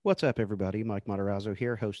What's up, everybody? Mike Matarazzo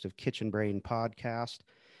here, host of Kitchen Brain Podcast.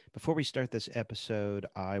 Before we start this episode,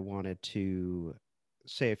 I wanted to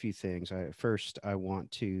say a few things. First, I want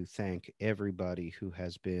to thank everybody who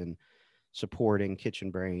has been supporting Kitchen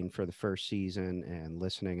Brain for the first season and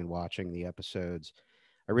listening and watching the episodes.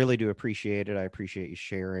 I really do appreciate it. I appreciate you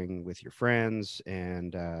sharing with your friends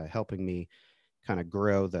and helping me kind of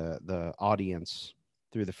grow the audience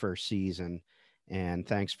through the first season. And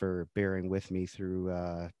thanks for bearing with me through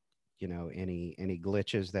any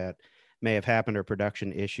glitches that may have happened or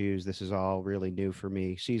production issues. This is all really new for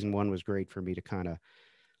me. Season one was great for me to kind of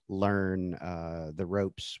learn the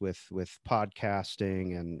ropes with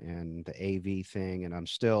podcasting and the AV thing, and I'm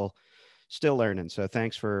still learning. So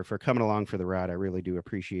thanks for coming along for the ride. I really do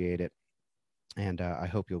appreciate it, and I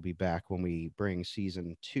hope you'll be back when we bring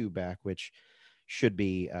season two back, which should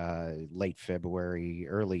be late February,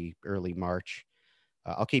 early March.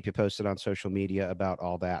 I'll keep you posted on social media about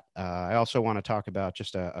all that. I also want to talk about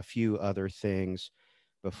just a few other things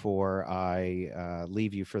before I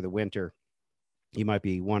leave you for the winter. You might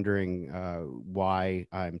be wondering why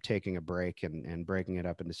I'm taking a break and breaking it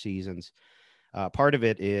up into seasons. Part of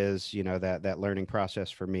it is, that learning process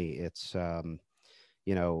for me. It's,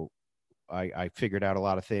 you know, I figured out a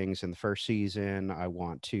lot of things in the first season. I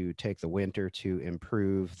want to take the winter to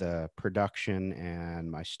improve the production and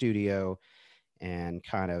my studio and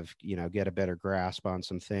kind of get a better grasp on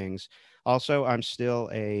some things. Also, I'm still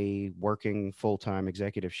a working full-time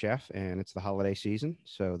executive chef, and it's the holiday season,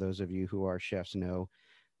 so those of you who are chefs know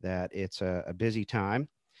that it's a busy time.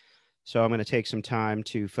 So I'm going to take some time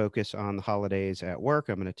to focus on the holidays at work.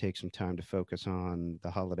 I'm going to take some time to focus on the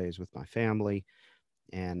holidays with my family,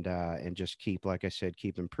 and just keep, like I said,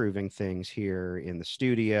 keep improving things here in the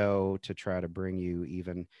studio to try to bring you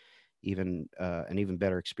even an even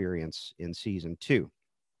better experience in season two.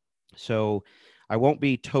 So I won't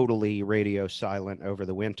be totally radio silent over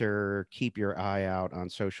the winter. Keep your eye out on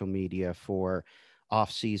social media for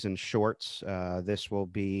off-season shorts. This will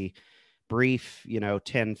be brief,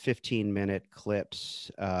 10-15 minute clips.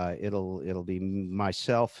 It'll be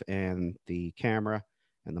myself and the camera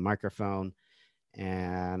and the microphone,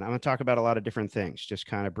 and I'm going to talk about a lot of different things, just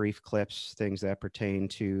kind of brief clips, things that pertain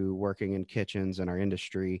to working in kitchens and our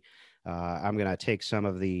industry. I'm going to take some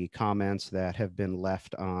of the comments that have been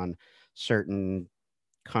left on certain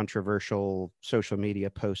controversial social media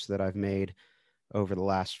posts that I've made over the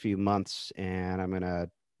last few months, and I'm going to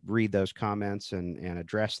read those comments and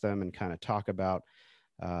address them and kind of talk about,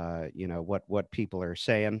 what people are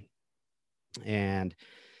saying. And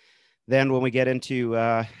then when we get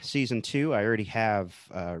into season two, I already have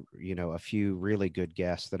a few really good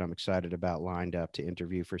guests that I'm excited about lined up to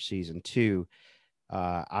interview for season two.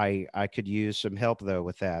 I could use some help though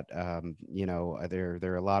with that.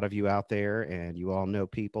 There are a lot of you out there, and you all know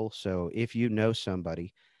people. So if you know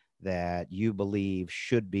somebody that you believe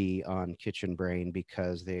should be on Kitchen Brain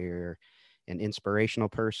because they're an inspirational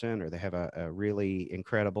person, or they have a really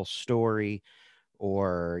incredible story,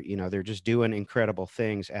 or they're just doing incredible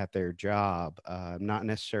things at their job. I'm not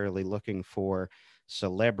necessarily looking for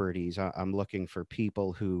celebrities. I'm looking for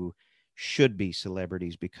people who should be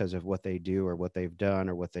celebrities because of what they do or what they've done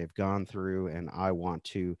or what they've gone through, and I want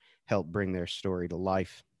to help bring their story to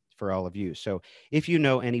life for all of you. So if you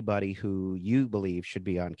know anybody who you believe should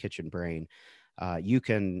be on Kitchen Brain, you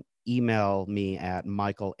can email me at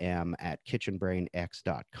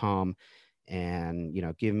michaelm@kitchenbrainx.com,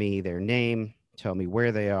 and give me their name, tell me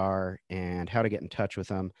where they are and how to get in touch with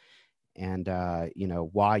them, and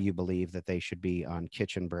why you believe that they should be on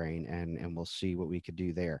Kitchen Brain, and we'll see what we could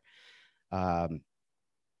do there. um,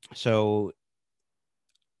 so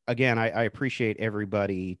again, I appreciate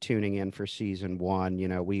everybody tuning in for season one.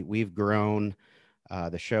 We've grown.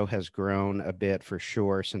 The show has grown a bit for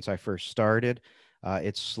sure since I first started.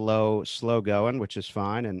 It's slow going, which is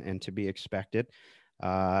fine and to be expected.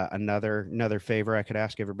 Another favor I could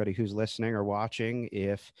ask everybody who's listening or watching,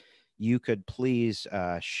 if you could please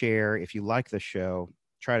share, if you like the show,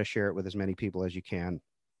 try to share it with as many people as you can.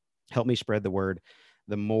 Help me spread the word.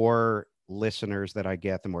 The more listeners that I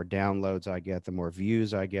get, the more downloads I get, the more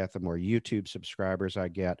views I get, the more YouTube subscribers I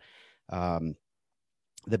get. Um,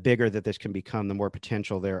 the bigger that this can become, the more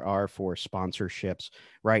potential there are for sponsorships.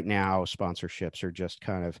 Right now, sponsorships are just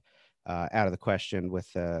kind of out of the question with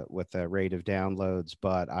the rate of downloads.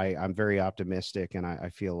 But I'm very optimistic, and I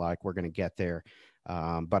feel like we're going to get there.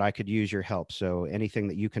 But I could use your help. So anything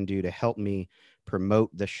that you can do to help me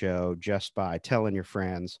promote the show, just by telling your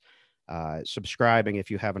friends, subscribing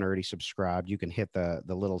if you haven't already subscribed, you can hit the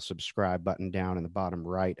little subscribe button down in the bottom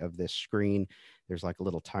right of this screen. There's like a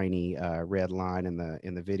little tiny red line in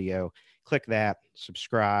the video. Click that,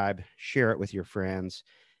 subscribe, share it with your friends,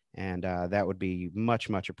 and that would be much,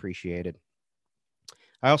 much appreciated.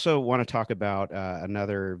 I also want to talk about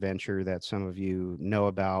another venture that some of you know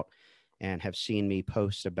about and have seen me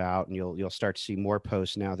post about, and you'll start to see more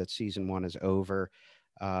posts now that season one is over.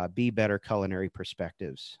 Be Better Culinary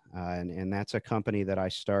Perspectives, and that's a company that I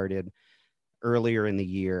started earlier in the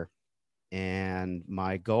year. And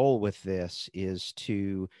my goal with this is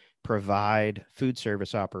to provide food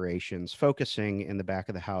service operations, focusing in the back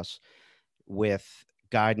of the house with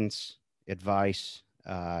guidance, advice,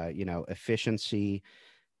 efficiency,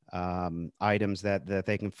 items that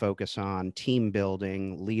they can focus on, team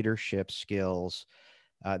building, leadership skills.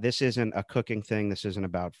 This isn't a cooking thing. This isn't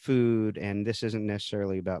about food. And this isn't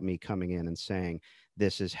necessarily about me coming in and saying,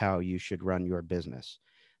 this is how you should run your business.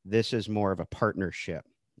 This is more of a partnership.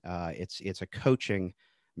 It's a coaching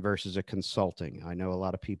versus a consulting. I know a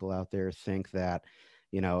lot of people out there think that,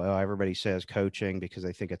 oh, everybody says coaching because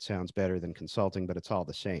they think it sounds better than consulting, but it's all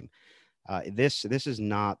the same. This is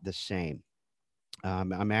not the same.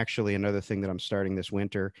 I'm actually, another thing that I'm starting this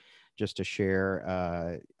winter, just to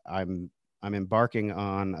share. I'm embarking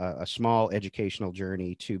on a small educational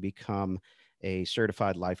journey to become a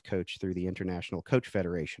certified life coach through the International Coach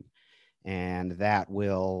Federation, and that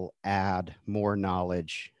will add more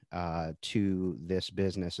knowledge to this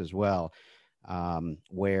business as well.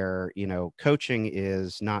 Where coaching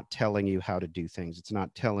is not telling you how to do things. It's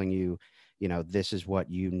not telling you, this is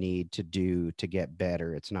what you need to do to get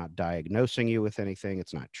better. It's not diagnosing you with anything.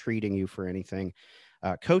 It's not treating you for anything.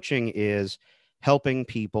 Coaching is helping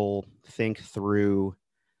people think through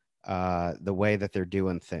the way that they're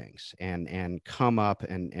doing things, and come up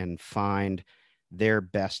and find their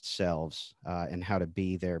best selves, and how to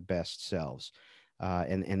be their best selves.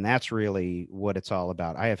 And that's really what it's all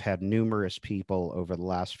about. I have had numerous people over the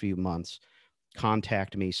last few months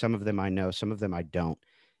contact me. Some of them I know, some of them I don't.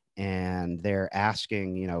 And they're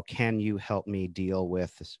asking, can you help me deal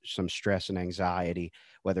with some stress and anxiety,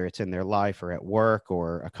 whether it's in their life or at work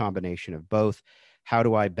or a combination of both? How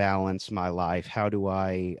do I balance my life? How do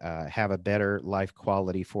I have a better life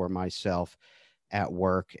quality for myself at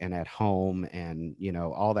work and at home, and,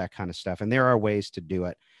 all that kind of stuff? And there are ways to do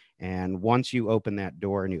it. And once you open that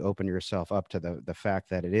door and you open yourself up to the fact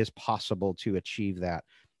that it is possible to achieve that,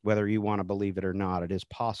 whether you want to believe it or not, it is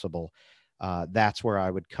possible. That's where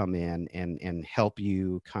I would come in and help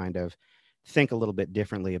you kind of think a little bit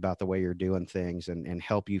differently about the way you're doing things, and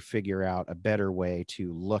help you figure out a better way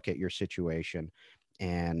to look at your situation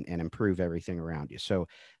and improve everything around you. So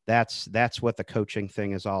that's what the coaching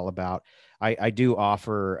thing is all about. I do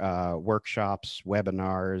offer workshops,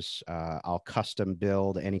 webinars. I'll custom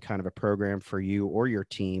build any kind of a program for you or your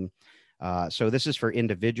team. So this is for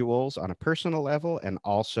individuals on a personal level, and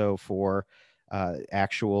also for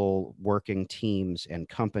actual working teams and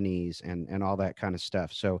companies and all that kind of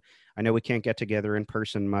stuff. So I know we can't get together in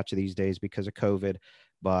person much these days because of COVID,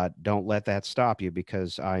 but don't let that stop you,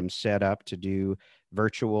 because I'm set up to do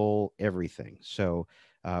virtual everything. So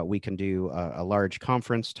we can do a large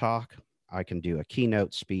conference talk. I can do a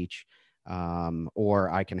keynote speech, or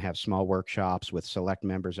I can have small workshops with select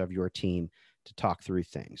members of your team to talk through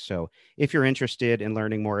things. So if you're interested in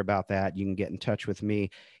learning more about that, you can get in touch with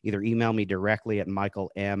me. Either email me directly at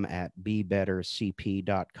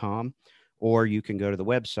michaelm@bebettercp.com, or you can go to the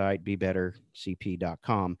website,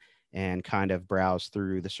 bebettercp.com, and kind of browse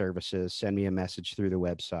through the services, send me a message through the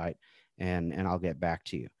website, and I'll get back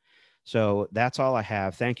to you. So that's all I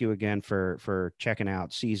have. Thank you again for checking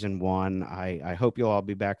out season one. I hope you'll all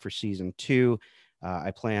be back for season two.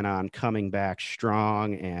 I plan on coming back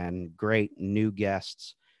strong and great new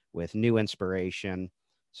guests with new inspiration.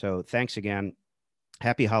 So thanks again.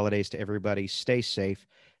 Happy holidays to everybody. Stay safe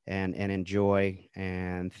and enjoy.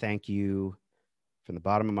 And thank you from the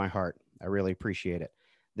bottom of my heart. I really appreciate it.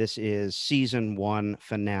 This is season one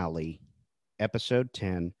finale, episode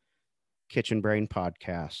 10, Kitchen Brain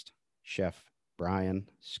Podcast. Chef Brian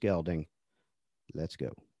Skelding. Let's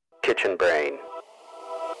go. Kitchen Brain.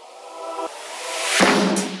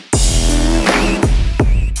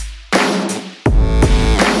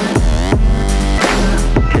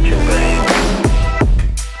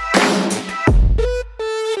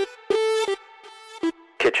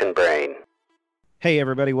 Kitchen Brain. Hey,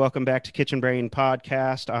 everybody. Welcome back to Kitchen Brain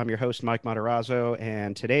Podcast. I'm your host, Mike Matarazzo,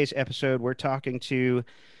 and today's episode, we're talking to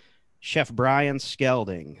Chef Brian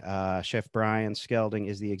Skelding. Chef Brian Skelding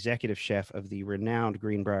is the executive chef of the renowned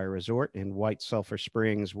Greenbrier Resort in White Sulphur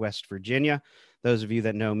Springs, West Virginia. Those of you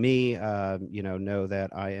that know me, know that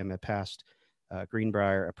I am a past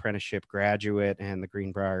Greenbrier apprenticeship graduate, and the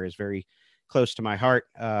Greenbrier is very close to my heart.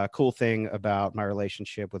 Cool thing about my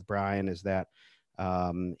relationship with Brian is that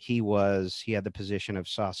he had the position of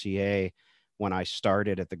saucier when I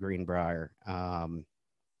started at the Greenbrier. And,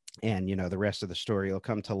 the rest of the story will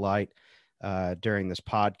come to light during this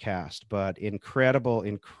podcast. But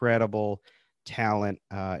incredible talent,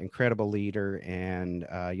 incredible leader, and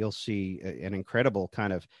you'll see an incredible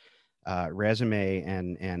kind of resume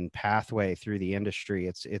and pathway through the industry.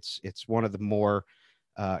 It's one of the more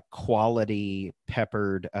quality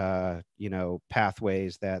peppered,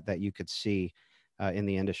 pathways that you could see in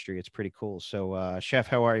the industry. It's pretty cool. So, Chef,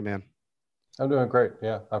 how are you, man? I'm doing great.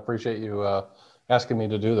 Yeah, I appreciate you asking me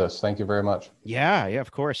to do this. Thank you very much. Yeah,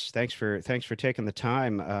 of course. Thanks for taking the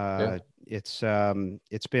time. Yeah,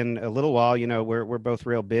 It's been a little while. We're both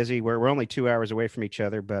real busy. We're only 2 hours away from each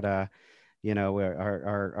other, but our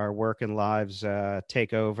work and lives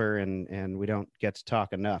take over, and we don't get to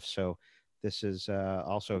talk enough. So this is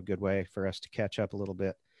also a good way for us to catch up a little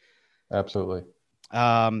bit. absolutely.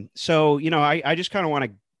 So I just kind of want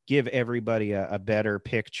to give everybody a better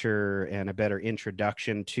picture and a better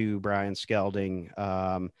introduction to Brian Skelding.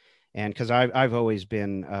 And because I've always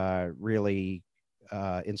been really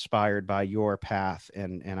inspired by your path,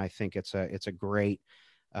 and I think it's a great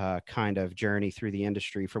kind of journey through the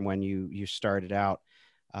industry from when you started out.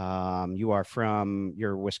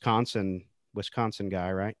 You're Wisconsin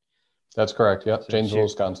guy, right? That's correct. Yep, So Janesville,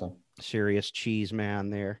 Wisconsin. serious cheese man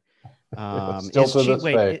there. Still to this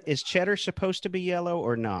day. Is cheddar supposed to be yellow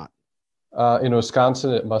or not? In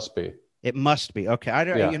Wisconsin, it must be. It must be. Okay. I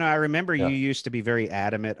don't, Yeah, I remember you yeah. used to be very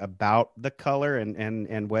adamant about the color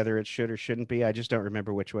and whether it should or shouldn't be. I just don't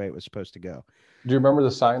remember which way it was supposed to go. Do you remember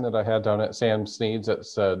the sign that I had down at Sam Sneed's that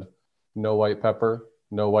said "No white pepper,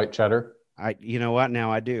 no white cheddar"? You know what?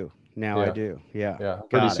 Now I do. Now I Yeah, do. Yeah. yeah. I'm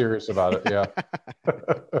pretty Got serious about it. Yeah.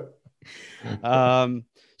 it.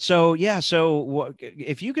 So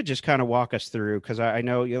if you could just kind of walk us through, because I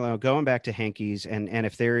know, going back to Henke's, and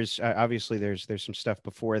if there's obviously there's some stuff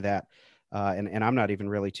before that, and I'm not even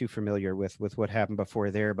really too familiar with what happened before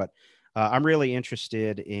there, but I'm really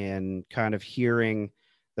interested in kind of hearing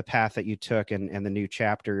the path that you took and the new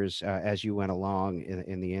chapters as you went along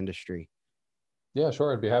in the industry. Yeah,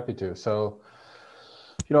 sure. I'd be happy to. So,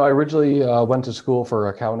 I originally went to school for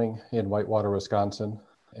accounting in Whitewater, Wisconsin.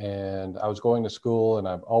 And I was going to school, and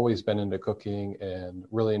I've always been into cooking and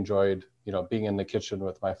really enjoyed, being in the kitchen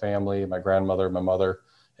with my family, my grandmother, my mother.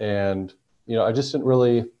 And, it just didn't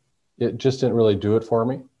really do it for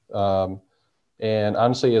me. And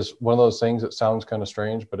honestly, it's one of those things that sounds kind of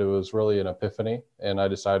strange, but it was really an epiphany. And I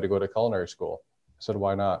decided to go to culinary school. I said,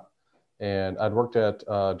 why not? And I'd worked at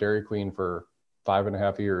Dairy Queen for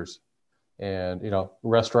 5.5 years, and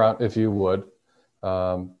restaurant, if you would.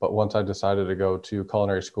 But once I decided to go to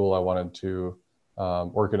culinary school, I wanted to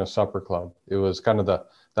work in a supper club. It was kind of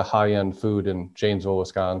the high end food in Janesville,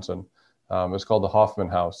 Wisconsin. It was called the Hoffman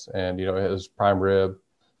House, and it was prime rib,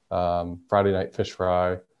 Friday night fish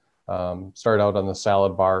fry. Started out on the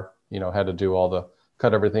salad bar. Had to do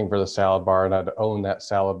cut everything for the salad bar, and I'd own that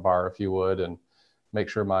salad bar, if you would, and make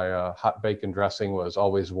sure my hot bacon dressing was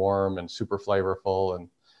always warm and super flavorful, and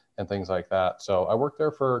things like that. So I worked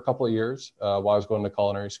there for a couple of years while I was going to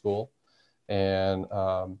culinary school, and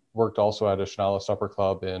worked also at a Shonalla Supper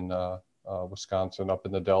Club in Wisconsin, up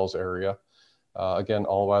in the Dells area. Again,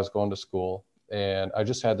 all while I was going to school. And I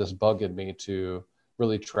just had this bug in me to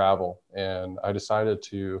really travel. And I decided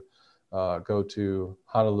to go to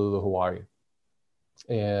Honolulu, Hawaii.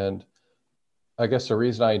 And I guess the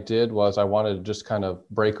reason I did was I wanted to just kind of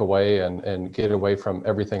break away and get away from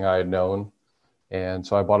everything I had known. And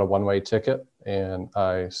so I bought a one-way ticket, and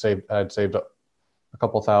I'd saved a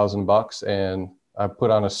couple $1,000, and I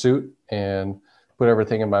put on a suit and put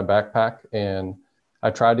everything in my backpack. And I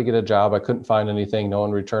tried to get a job. I couldn't find anything. No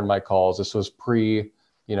one returned my calls. This was pre,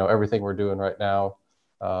 everything we're doing right now.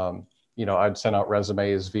 I'd sent out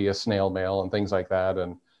resumes via snail mail and things like that,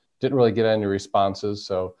 and didn't really get any responses.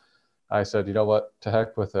 So I said, you know what, to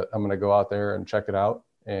heck with it. I'm going to go out there and check it out.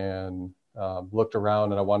 And looked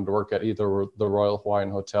around, and I wanted to work at either the Royal Hawaiian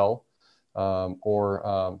Hotel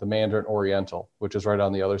or the Mandarin Oriental, which is right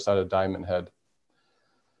on the other side of Diamond Head.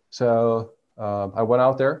 So I went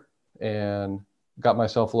out there and got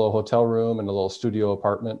myself a little hotel room and a little studio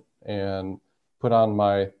apartment, and put on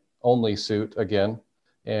my only suit again,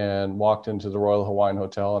 and walked into the Royal Hawaiian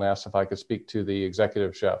Hotel and asked if I could speak to the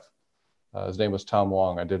executive chef. His name was Tom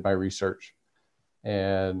Wong. I did my research,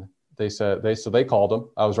 and they called him.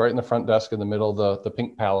 I was right in the front desk in the middle of the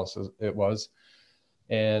Pink Palace, it was.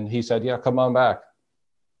 And he said, yeah, come on back.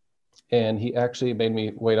 And he actually made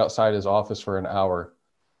me wait outside his office for an hour.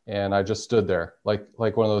 And I just stood there like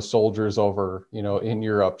one of those soldiers over, in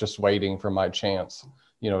Europe, just waiting for my chance,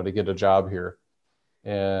 to get a job here.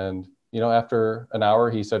 And, after an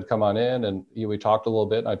hour, he said, come on in. And we talked a little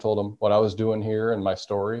bit. And I told him what I was doing here and my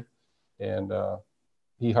story. And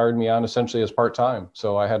he hired me on essentially as part-time.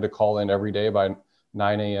 So I had to call in every day by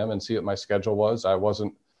 9 a.m. and see what my schedule was. I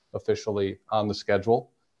wasn't officially on the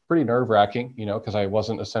schedule. Pretty nerve-wracking, because I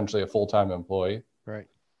wasn't essentially a full-time employee. Right.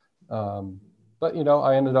 But,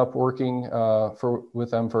 I ended up working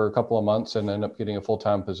with them for a couple of months and ended up getting a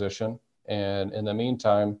full-time position. And in the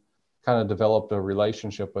meantime, kind of developed a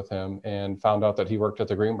relationship with him and found out that he worked at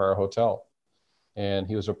the Greenbrier Hotel. And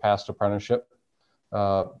he was a past apprentice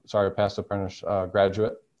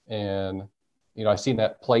graduate. And, I seen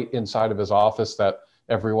that plate inside of his office that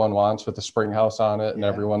everyone wants with the spring house on it and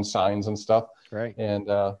everyone signs and stuff. Right. And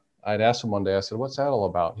I'd asked him one day, I said, what's that all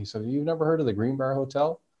about? He said, you've never heard of the Greenbrier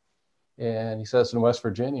Hotel? And he says, in West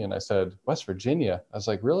Virginia. And I said, West Virginia? I was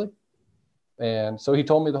like, really? And so he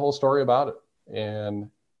told me the whole story about it. And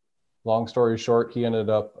long story short, he ended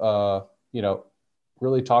up,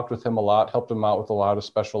 really talked with him a lot, helped him out with a lot of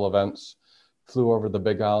special events, flew over the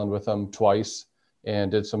Big Island with him twice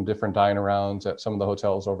and did some different dine-arounds at some of the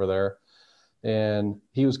hotels over there. And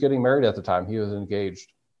he was getting married at the time. He was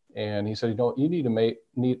engaged. And he said, you need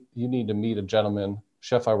to meet a gentleman,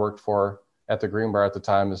 chef I worked for at the Greenbrier at the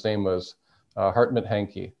time. His name was Hartmut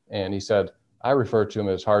Henke. And he said, I refer to him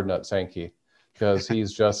as Hard Nuts Henke because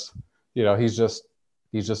he's just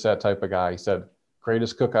that type of guy. He said,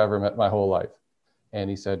 greatest cook I ever met my whole life. And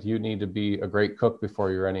he said, you need to be a great cook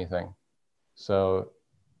before you're anything. So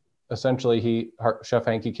essentially Chef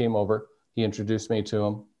Henke came over, he introduced me to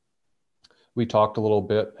him. We talked a little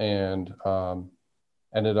bit and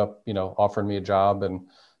ended up, offering me a job. And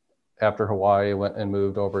after Hawaii, I went and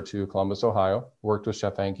moved over to Columbus, Ohio, worked with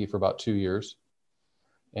Chef Henke for about 2 years.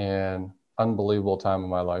 And unbelievable time of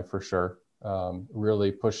my life for sure.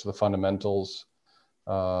 Really pushed the fundamentals.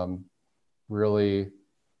 It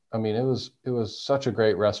was such a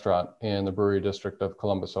great restaurant in the Brewery District of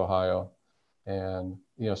Columbus, Ohio. And,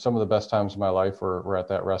 some of the best times of my life were at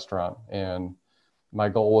that restaurant. And my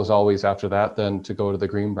goal was always after that, then to go to the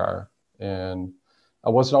Greenbrier. And I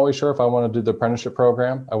wasn't always sure if I wanted to do the apprenticeship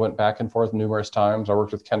program. I went back and forth numerous times. I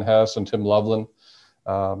worked with Ken Hess and Tim Loveland.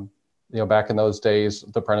 Back in those days,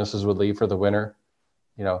 the apprentices would leave for the winter,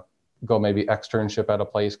 go maybe externship at a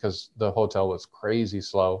place because the hotel was crazy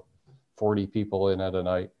slow, 40 people in at a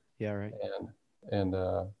night. Yeah, right.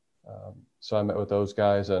 So I met with those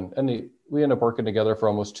guys and we ended up working together for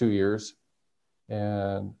almost 2 years.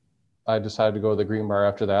 And I decided to go to the Greenbrier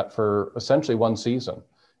after that for essentially one season.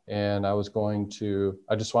 And I just wanted to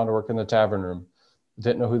work in the tavern room.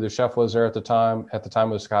 Didn't know who the chef was there at the time. At the time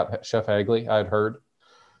it was Chef Hagley, I had heard.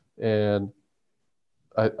 And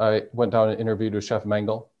I went down and interviewed with Chef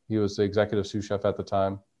Mengel. He was the executive sous chef at the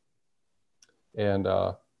time. And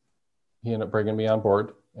he ended up bringing me on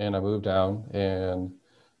board and I moved down and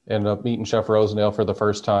ended up meeting Chef Rosendale for the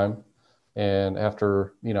first time. And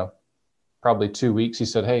after, probably 2 weeks, he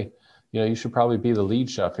said, hey, you should probably be the lead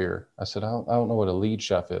chef here. I said, I don't know what a lead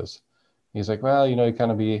chef is. He's like, well, you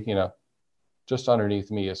kind of be, just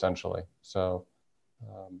underneath me essentially. So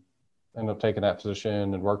ended up taking that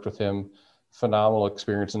position and worked with him. Phenomenal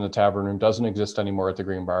experience in the tavern room. Doesn't exist anymore at the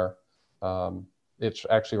Greenbrier. It's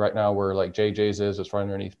actually right now where like JJ's is. It's right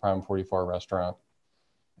underneath Prime 44 restaurant.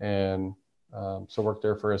 And so worked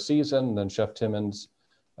there for a season. And then Chef Timmons,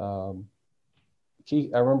 I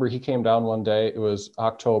remember he came down one day. It was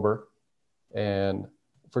October. And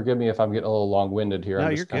forgive me if I'm getting a little long-winded here. No,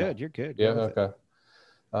 you're good. You're good. Yeah,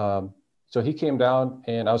 okay. So he came down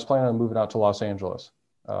and I was planning on moving out to Los Angeles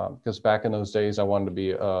because back in those days, I wanted to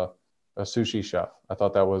be a sushi chef. I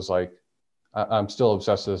thought that was like, I'm still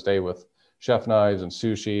obsessed to this day with chef knives and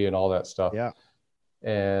sushi and all that stuff. Yeah.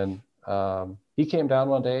 And he came down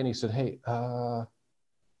one day and he said, hey,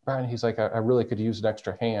 Brian, he's like, I really could use an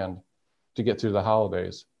extra hand to get through the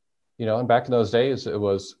holidays. And back in those days, it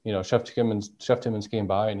was, Chef Timmons came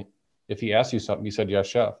by and if he asked you something, you said, yes,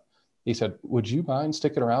 chef. He said, would you mind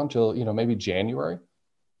sticking around till, maybe January?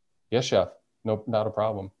 Yes, chef. Nope, not a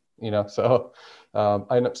problem. So I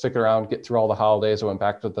ended up sticking around, get through all the holidays. I went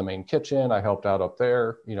back to the main kitchen. I helped out up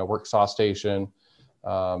there, worked sauce station.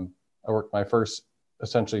 I worked my first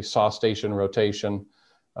essentially sauce station rotation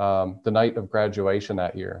the night of graduation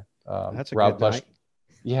that year. That's a good night.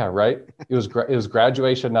 Yeah, right. It was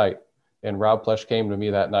graduation night. And Rob Plesh came to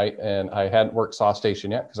me that night and I hadn't worked sauce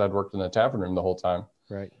station yet because I'd worked in the tavern room the whole time.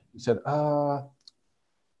 Right. He said,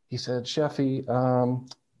 Chefy, I'm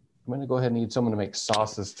going to go ahead and need someone to make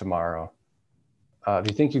sauces tomorrow. Do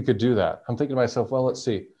you think you could do that? I'm thinking to myself, well, let's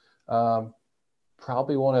see. Um,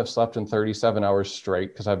 Probably won't have slept in 37 hours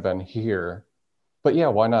straight because I've been here. But yeah,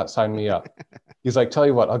 why not sign me up? He's like, tell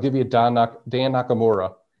you what, I'll give you Dan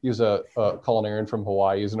Nakamura. He's a culinarian from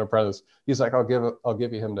Hawaii. He's an apprentice. He's like, I'll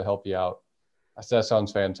give you him to help you out. I said, that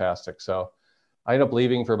sounds fantastic. So I ended up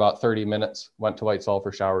leaving for about 30 minutes, went to White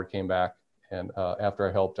Sulphur, showered, came back. And after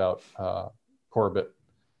I helped out Corbett,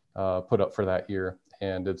 put up for that year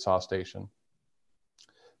and did Saw Station.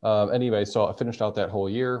 Anyway, so I finished out that whole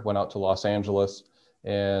year, went out to Los Angeles,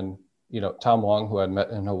 and Tom Wong, who I'd met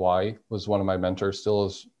in Hawaii, was one of my mentors. Still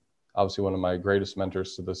is obviously one of my greatest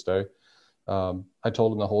mentors to this day. I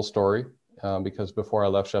told him the whole story because before I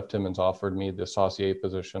left, Chef Timmons offered me the saucier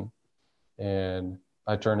position, and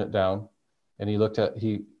I turned it down. And we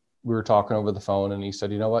were talking over the phone, and he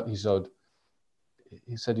said, "You know what?" He said,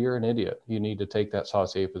 "You're an idiot. You need to take that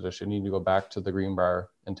saucier position. You need to go back to the Greenbrier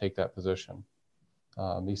and take that position."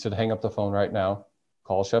 He said, "Hang up the phone right now,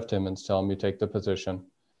 call Chef Timmons, tell him you take the position."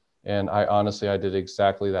 And I did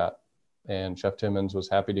exactly that. And Chef Timmons was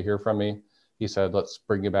happy to hear from me. He said, "Let's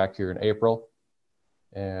bring you back here in April."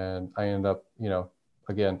 And I ended up,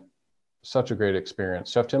 again, such a great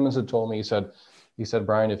experience. Chef Timmons had told me, he said,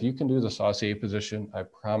 "Brian, if you can do the saucier position, I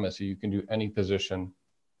promise you can do any position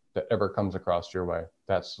that ever comes across your way."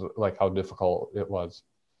 That's like how difficult it was.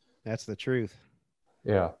 That's the truth.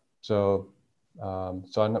 Yeah. So I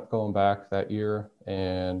ended up going back that year,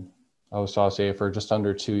 and I was saucier for just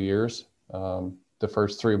under 2 years. The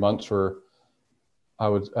first 3 months were,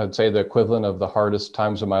 I'd say, the equivalent of the hardest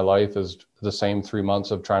times of my life is the same 3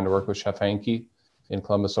 months of trying to work with Chef Hankey in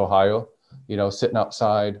Columbus, Ohio. Sitting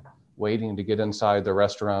outside, waiting to get inside the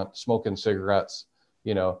restaurant, smoking cigarettes,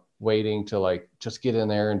 waiting to like just get in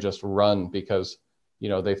there and just run because,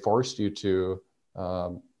 they forced you to,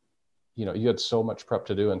 you had so much prep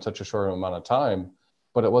to do in such a short amount of time,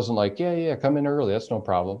 but it wasn't like, yeah, come in early. That's no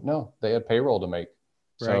problem. No, they had payroll to make.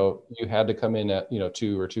 Right. So you had to come in at,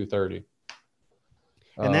 2 or 2:30.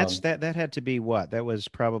 And that had to be what? That was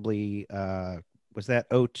probably, was that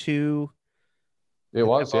 02? It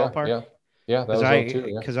was, yeah. That was 02.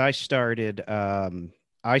 Yeah. Because I started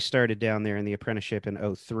down there in the apprenticeship in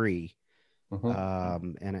 03.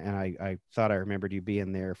 And I thought I remembered you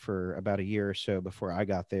being there for about a year or so before I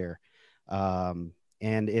got there. And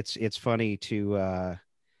it's funny to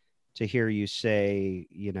hear you say,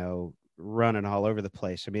 running all over the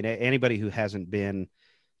place. I mean, anybody who hasn't been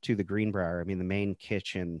to the Greenbrier, I mean, the main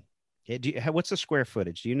kitchen, what's the square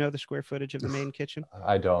footage? Do you know the square footage of the main kitchen?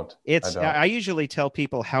 I don't. I usually tell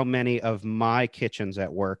people how many of my kitchens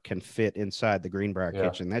at work can fit inside the Greenbrier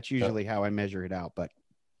kitchen. That's usually how I measure it out, but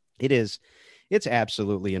it's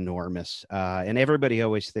absolutely enormous. And everybody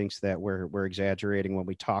always thinks that we're exaggerating when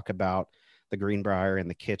we talk about the Greenbrier and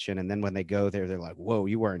the kitchen. And then when they go there, they're like, whoa,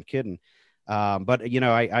 you weren't kidding. But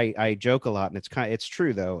I joke a lot, and it's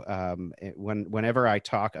true though. Whenever I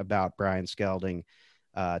talk about Brian Skelding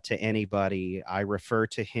to anybody, I refer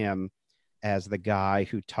to him as the guy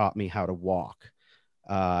who taught me how to walk.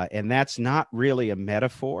 And that's not really a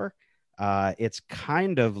metaphor. It's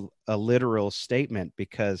kind of a literal statement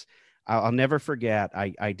because I'll never forget,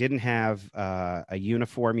 I didn't have a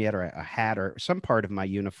uniform yet, or a hat or some part of my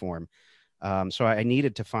uniform. So I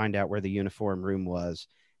needed to find out where the uniform room was.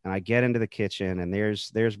 And I get into the kitchen, and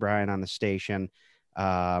there's Brian on the station.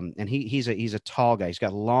 And he's a tall guy. He's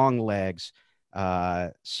got long legs.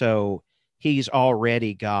 So he's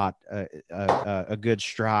already got a good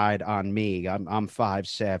stride on me. I'm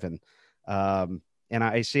 5'7". And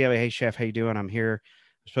I say, "Hey chef, how you doing? I'm here.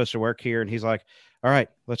 I'm supposed to work here." And he's like, "All right,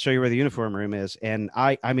 let's show you where the uniform room is." And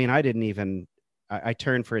I didn't even, I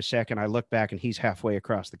turned for a second. I looked back, and he's halfway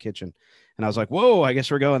across the kitchen. And I was like, whoa, I guess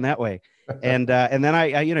we're going that way. And then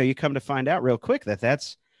I you come to find out real quick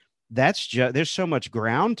that's just, there's so much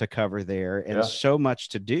ground to cover there and so much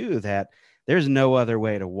to do that there's no other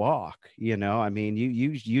way to walk. I mean,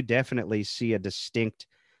 you definitely see a distinct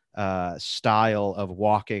style of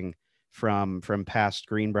walking from past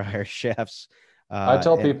Greenbrier chefs. I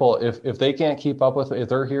tell people if they can't keep up with, if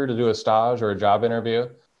they're here to do a stage or a job interview,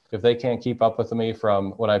 if they can't keep up with me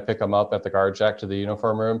from when I pick them up at the guard shack to the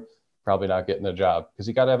uniform room, probably not getting the job, because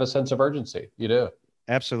you got to have a sense of urgency. You do.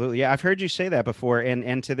 Absolutely. Yeah. I've heard you say that before.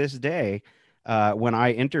 And to this day, when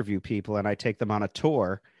I interview people and I take them on a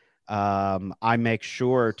tour, I make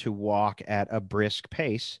sure to walk at a brisk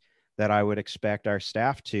pace that I would expect our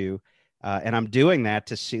staff to. And I'm doing that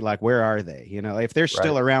to see, like, where are they? If they're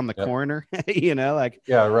still around the corner,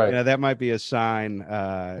 that might be a sign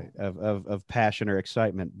of passion or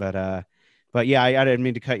excitement. But yeah, I didn't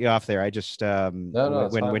mean to cut you off there. I just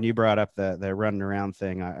when you brought up the running around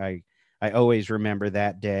thing, I I always remember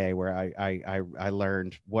that day where I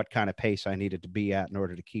learned what kind of pace I needed to be at in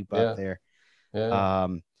order to keep up Yeah. there. Yeah.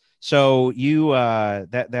 So you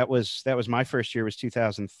that was my first year, was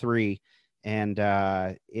 2003, and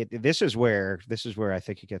this is where I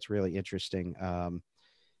think it gets really interesting.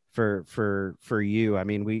 For you, I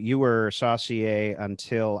mean, you were saucier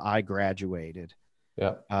until I graduated.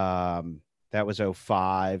 Yeah. That was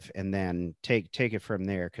 '05, and then take it from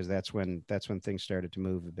there, because that's when things started to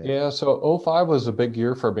move a bit. Yeah, so '05 was a big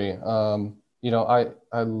year for me.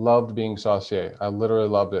 I loved being saucier. I literally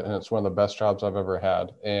loved it, and it's one of the best jobs I've ever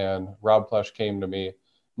had. And Rob Plesh came to me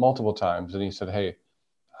multiple times, and he said, "Hey,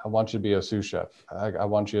 I want you to be a sous chef. I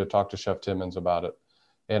want you to talk to Chef Timmons about it."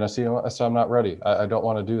 And I said, I said, "I'm not ready. I don't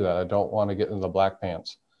want to do that. I don't want to get into the black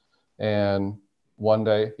pants." And one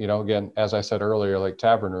day, again, as I said earlier, like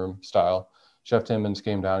tavern room style, Chef Timmons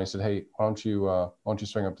came down. He said, "Hey, why don't you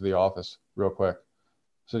swing up to the office real quick?"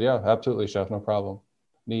 I said, "Yeah, absolutely, chef, no problem."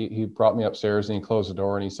 And he brought me upstairs and he closed the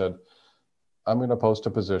door and he said, "I'm going to post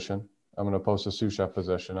a position. I'm going to post a sous chef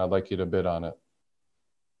position. I'd like you to bid on it."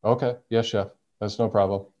 Okay, yes, chef, that's no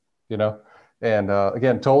problem. You know, and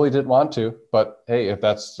again, totally didn't want to, but hey, if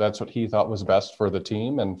that's what he thought was best for the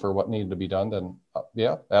team and for what needed to be done, then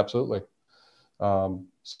yeah, absolutely.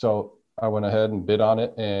 So I went ahead and bid on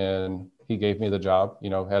it, and he gave me the job.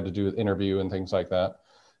 Had to do an interview and things like that.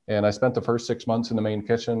 And I spent the first 6 months in the main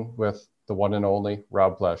kitchen with the one and only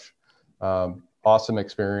Rob Plesh. Awesome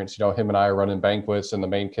experience. Him and I are running banquets in the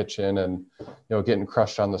main kitchen, and getting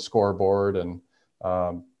crushed on the scoreboard, and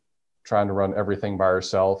um, trying to run everything by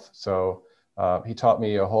herself. So he taught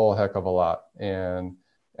me a whole heck of a lot. And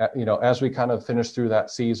as we kind of finished through that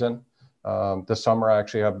season, the summer I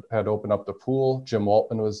actually had opened up the pool. Jim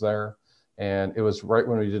Waltman was there, and it was right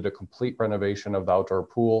when we did a complete renovation of the outdoor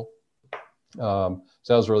pool. So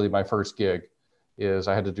that was really my first gig. Is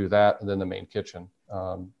I had to do that, and then the main kitchen.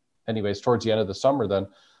 Anyways, towards the end of the summer, then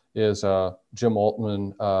is Jim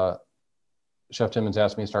Waltman, Chef Timmons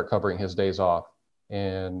asked me to start covering his days off,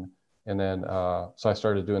 and then so I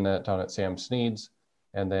started doing that down at Sam Sneed's.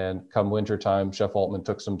 And then come wintertime, Chef Altman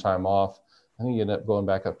took some time off. I think he ended up going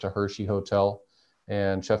back up to Hershey Hotel.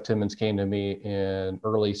 And Chef Timmons came to me in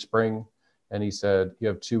early spring, and he said, "You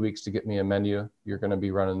have 2 weeks to get me a menu. You're going to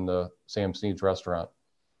be running the Sam Sneed's restaurant."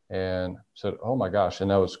 And I said, "Oh my gosh."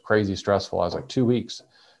 And that was crazy stressful. I was like, 2 weeks.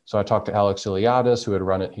 So I talked to Alex Iliadis, who had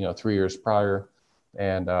run it, 3 years prior.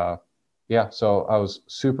 And yeah, so I was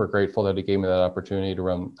super grateful that he gave me that opportunity to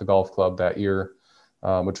run the golf club that year,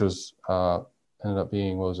 which was ended up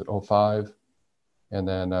being, what was it, '05, and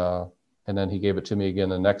then he gave it to me again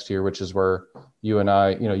the next year, which is where you and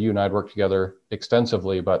I had worked together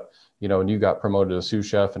extensively. But when you got promoted to sous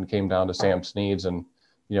chef and came down to Sam Sneed's, and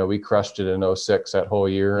we crushed it in '06 that whole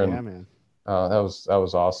year, Yeah, and man. that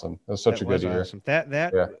was awesome. It was such That a good was year. awesome.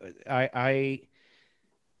 That Yeah, I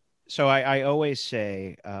so I always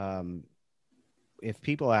say, if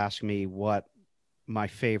people ask me what my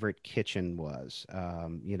favorite kitchen was,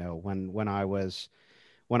 when I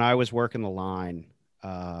was working the line,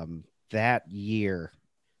 that year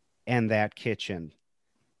and that kitchen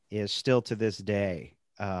is still to this day.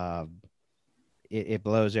 It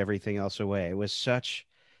blows everything else away. It was such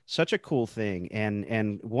a cool thing,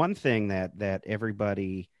 and one thing that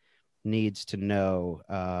everybody needs to know,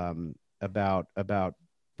 about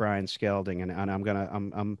Brian Skelding, and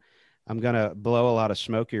I'm gonna blow a lot of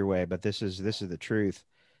smoke your way, but this is the truth.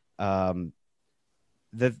 Um,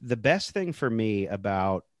 the best thing for me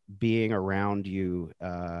about being around you,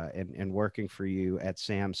 and working for you at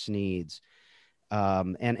Sam Sneed's,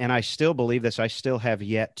 and I still believe this. I still have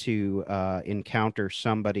yet to encounter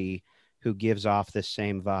somebody who gives off this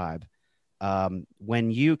same vibe. When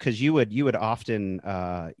because you would often,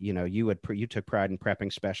 you took pride in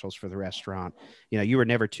prepping specials for the restaurant. You were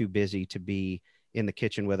never too busy to be in the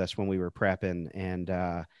kitchen with us when we were prepping.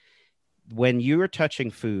 And when you were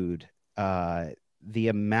touching food, the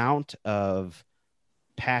amount of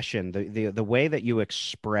passion, the way that you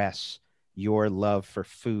express your love for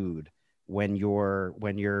food when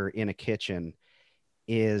you're in a kitchen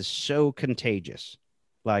is so contagious.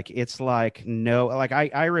 Like, it's like, no, like,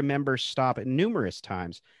 I remember stopping numerous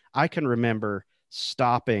times. I can remember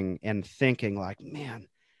stopping and thinking, like, man,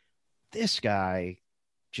 this guy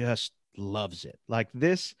just loves it. Like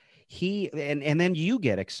this, and then you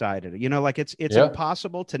get excited. Like, it's yeah,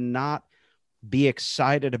 impossible to not be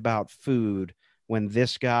excited about food when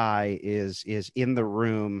this guy is in the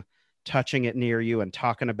room, touching it near you and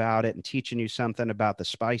talking about it and teaching you something about the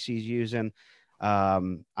spice he's using.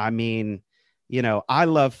 I mean, I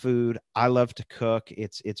love food. I love to cook.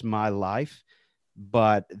 It's my life.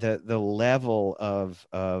 but the level of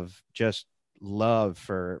just love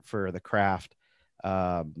for the craft,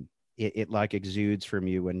 it like exudes from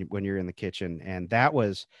you when you're in the kitchen. And that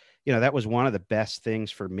was, that was one of the best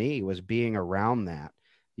things for me, was being around that,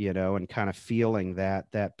 and kind of feeling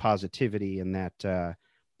that positivity and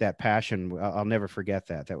that passion. I'll never forget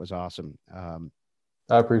that. That was awesome. I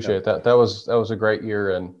So appreciate that. That was a great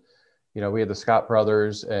year. And, we had the Scott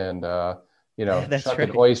brothers and, that's Shuck and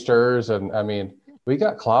right. Oysters. And I mean, we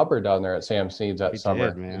got clobbered down there at Sam Sneed's that We did,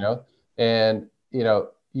 summer, man. and,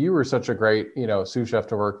 you were such a great, sous chef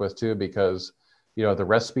to work with too, because, the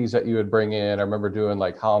recipes that you would bring in, I remember doing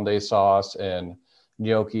like hollandaise sauce and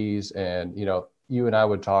gnocchis, and, you and I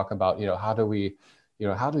would talk about, how do we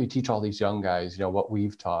teach all these young guys, what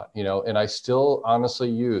we've taught, and I still honestly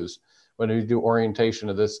use, when we do orientation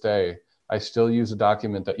to this day, I still use a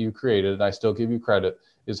document that you created, and I still give you credit,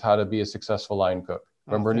 is how to be a successful line cook. Oh,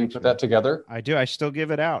 Remember when you thanks, put that man. together? I do. I still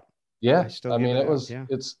give it out. I Yeah. still I give mean, it out. Yeah.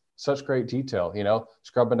 it's such great detail,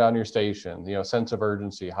 scrubbing down your station, sense of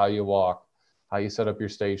urgency, how you walk, how you set up your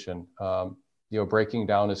station, breaking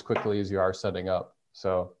down as quickly as you are setting up.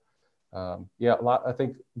 So, yeah, a lot, I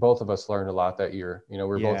think both of us learned a lot that year. We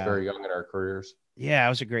were both Yeah. very young in our careers. Yeah. It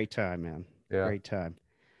was a great time, man. Yeah. Great time.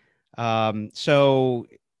 So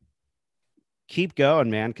keep going,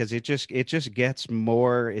 man, because it just gets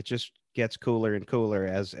more. It just gets cooler and cooler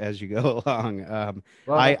as you go along. I,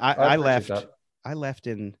 Well, I I I appreciate that. left I left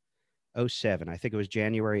in '07. I think it was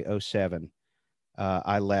January '07.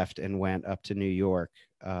 I left and went up to New York.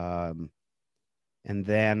 And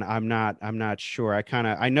then I'm not sure.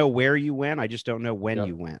 I know where you went. I just don't know when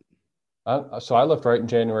you Yep. went. So I left right in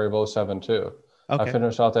January of '07 too. I Okay.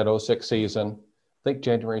 finished out that '06 season. I think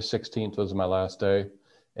January 16th was my last day.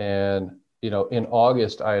 And, in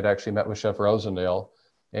August, I had actually met with Chef Rosendale,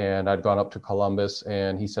 and I'd gone up to Columbus,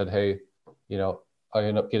 and he said, hey, you know, I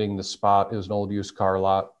ended up getting the spot. It was an old used car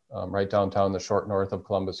lot right downtown, the short north of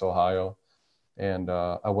Columbus, Ohio. And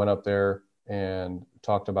I went up there and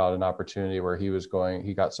talked about an opportunity where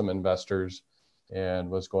he got some investors and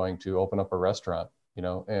was going to open up a restaurant,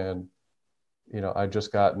 and I'd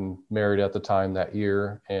just gotten married at the time that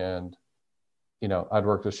year, and I'd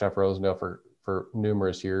worked with Chef Rosendale for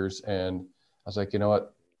numerous years, and I was like, you know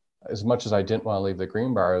what? As much as I didn't want to leave the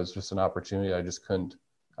Green Bar, it was just an opportunity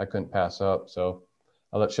I couldn't pass up. So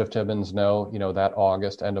I let Chef Tibbins know,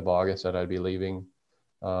 that end of August, that I'd be leaving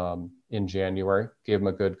in January. Gave him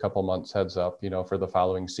a good couple months heads up, for the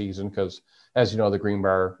following season, because as you know, the Green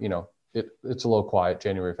Bar, it's a little quiet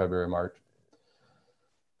January, February, March.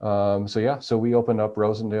 So we opened up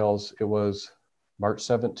Rosendale's. It was March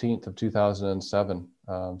 17th of 2007,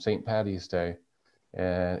 St. Patty's Day,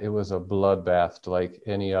 and it was a bloodbath like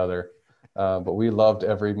any other. But we loved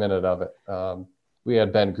every minute of it. We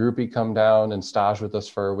had Ben Groupie come down and stage with us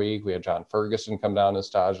for a week. We had John Ferguson come down and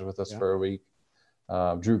stage with us Yeah. for a week.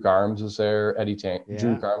 Drew Garms was there. Drew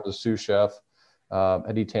Yeah. Garms was sous chef.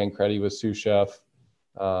 Eddie Tancredi was sous chef.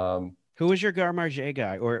 Um, Who was your Gar Marché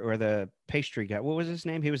guy, or the pastry guy? What was his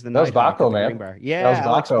name? He was the that was Nighthawk at Baco, the Green man. Bar. That was Yeah,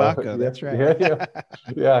 Alex Baco. Bacco. Yeah, That's right. yeah, yeah.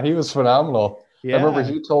 Yeah, he was phenomenal. I remember Yeah.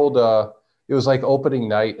 he told it was like opening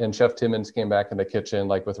night, and Chef Timmons came back in the kitchen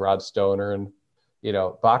like with Rod Stoner, and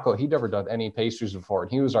Baco, he'd never done any pastries before,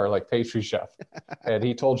 and he was our like pastry chef. And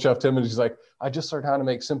he told Chef Timmons, he's like, I just learned how to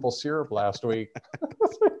make simple syrup last week.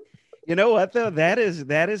 You know what though? That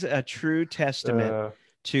is a true testament uh,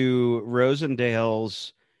 to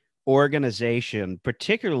Rosendale's organization,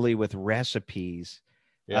 particularly with recipes.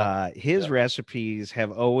 yeah, His yeah, recipes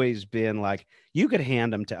have always been like, you could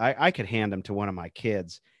hand them to I could hand them to one of my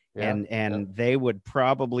kids, yeah, and yeah, they would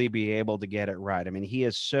probably be able to get it right. I mean, he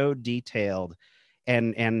is so detailed,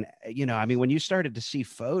 and I mean, when you started to see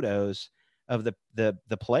photos of the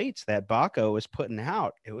plates that Baco was putting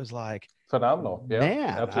out, it was like, phenomenal. Yeah, man,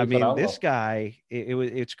 I absolutely mean, this phenomenal. guy,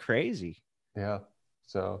 it's crazy. Yeah.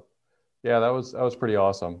 So yeah, that was pretty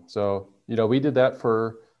awesome. So, we did that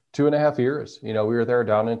for 2.5 years. We were there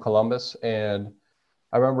down in Columbus, and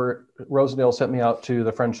I remember Rosendale sent me out to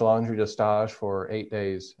the French Laundry to stage for 8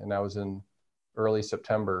 days, and that was in early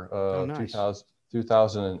September Oh, of nice.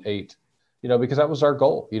 2008. Because that was our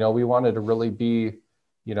goal. We wanted to really be,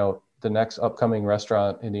 the next upcoming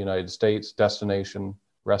restaurant in the United States, destination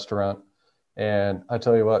restaurant. And I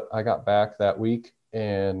tell you what, I got back that week,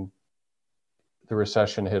 and the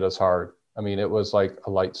recession hit us hard. I mean, it was like a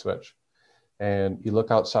light switch. And you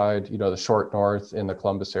look outside, the short north in the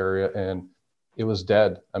Columbus area, and it was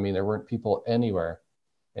dead. I mean, there weren't people anywhere.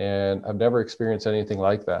 And I've never experienced anything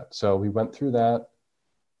like that. So we went through that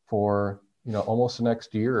for, almost the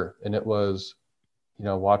next year. And it was,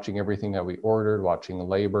 watching everything that we ordered, watching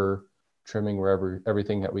labor, trimming wherever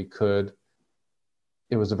everything that we could.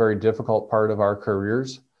 It was a very difficult part of our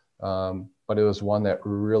careers, but it was one that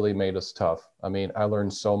really made us tough. I mean, I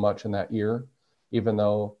learned so much in that year, even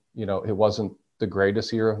though, you know, it wasn't the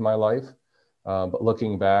greatest year of my life. But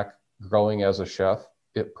looking back, growing as a chef,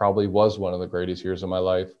 it probably was one of the greatest years of my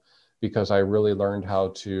life because I really learned how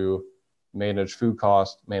to manage food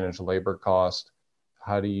cost, manage labor cost.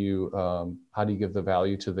 How do you give the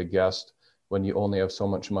value to the guest when you only have so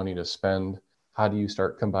much money to spend? How do you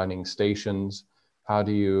start combining stations? How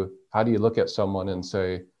do you look at someone and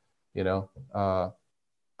say, you know,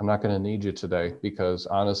 I'm not going to need you today because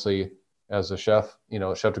honestly, as a chef, you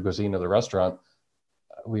know, chef de cuisine of the restaurant,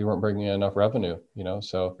 we weren't bringing in enough revenue, you know.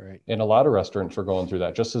 So, Right. and a lot of restaurants were going through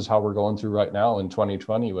that, just as how we're going through right now in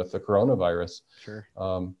 2020 with the coronavirus. Sure.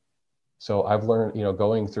 So I've learned, you know,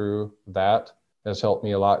 going through that has helped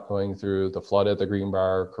me a lot. Going through the flood at the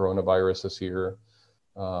Greenbrier, coronavirus this year,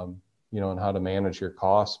 you know, and how to manage your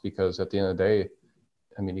costs because at the end of the day,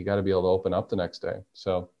 I mean, you got to be able to open up the next day.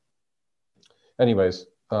 So, anyways,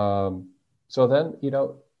 so then, you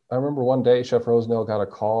know, I remember one day Chef Rosendahl got a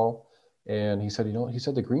call and he said, you know, he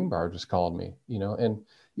said the Greenbrier just called me, you know, and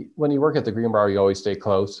when you work at the Greenbrier, you always stay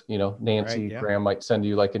close, you know, Right. Nancy Yeah. Graham might send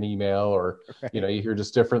you like an email or, you know, Right. you hear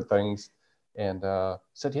just different things and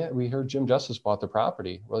said, yeah, we heard Jim Justice bought the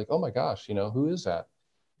property. We're like, oh my gosh, you know, who is that?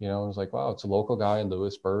 You know, I was like, wow, it's a local guy in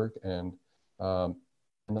Lewisburg and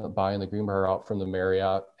ended up buying the Greenbrier out from the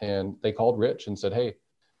Marriott. And they called Rich and said, hey,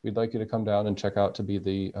 we'd like you to come down and check out to be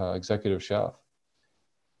the executive chef.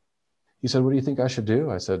 He said, what do you think I should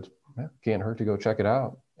do? I said, can't hurt to go check it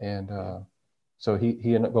out. And so he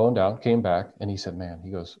ended up going down, came back, and he said, man,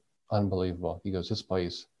 he goes, unbelievable. He goes, this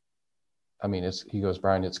place, I mean, he goes,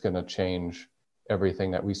 Brian, it's going to change everything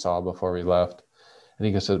that we saw before we left. And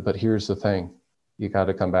he said, but here's the thing, you got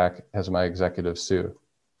to come back as my executive sous.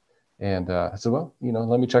 And I said, well, you know,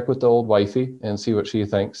 let me check with the old wifey and see what she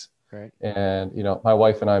thinks. Right. And, you know, my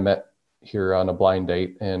wife and I met here on a blind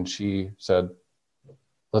date and she said,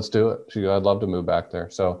 let's do it. I'd love to move back there.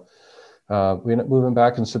 So we ended up moving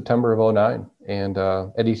back in September of '09. And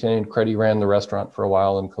Eddie Tancredi ran the restaurant for a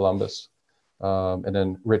while in Columbus. And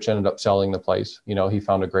then Rich ended up selling the place. You know, he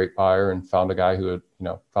found a great buyer and found a guy who had, you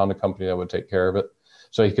know, found a company that would take care of it.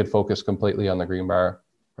 So he could focus completely on the Greenbrier.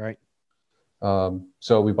 Right.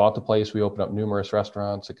 So we bought the place. We opened up numerous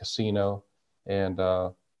restaurants, a casino. And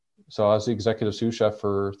so I was the executive sous chef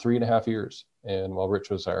for 3.5 years. And while Rich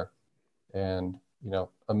was there, and, you know,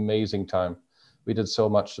 amazing time. We did so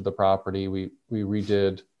much to the property. We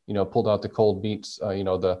redid, you know, pulled out the cold meats, you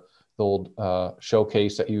know, the old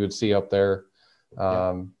showcase that you would see up there.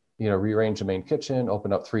 You know, rearranged the main kitchen,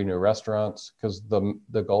 opened up 3 new restaurants because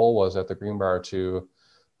the goal was at the Greenbrier to,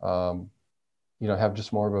 you know, have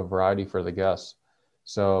just more of a variety for the guests.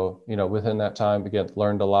 So, you know, within that time, again,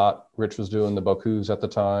 learned a lot. Rich was doing the Bocuse at the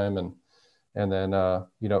time. And then,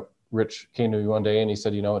 you know, Rich came to me one day and he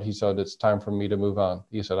said, you know what? He said, it's time for me to move on.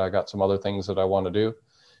 He said, I got some other things that I want to do.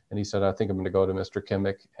 And he said, I think I'm going to go to Mr.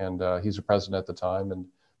 Kimmick. And he's the president at the time. And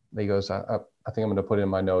he goes, I think I'm going to put in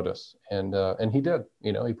my notice. And he did,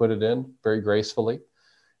 you know, he put it in very gracefully.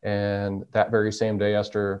 And that very same day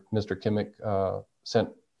after Mr. Kimmick sent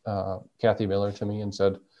Kathy Miller to me and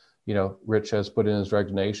said, you know, Rich has put in his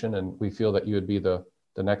resignation and we feel that you would be the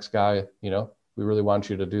next guy. You know, we really want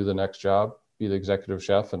you to do the next job, be the executive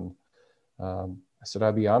chef. And I said,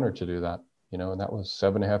 I'd be honored to do that, you know, and that was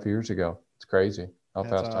 7.5 years ago. It's crazy how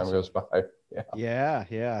That's fast time awesome. goes by. Yeah. Yeah.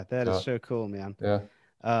 Yeah. That is So, so cool, man. yeah.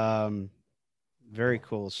 Um, very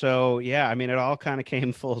cool. So yeah, I mean, it all kind of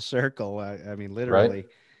came full circle. I mean, Right. literally.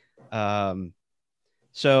 Um,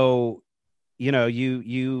 so, you know,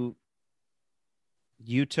 you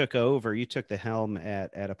took over, you took the helm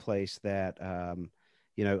at a place that,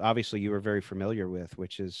 you know, obviously you were very familiar with,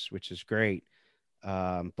 which is great.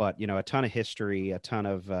 But you know, a ton of history, a ton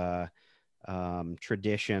of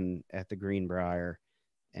tradition at the Greenbrier,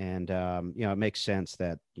 and you know, it makes sense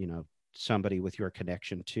that you know somebody with your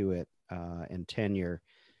connection to it and tenure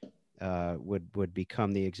would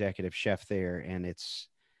become the executive chef there, and it's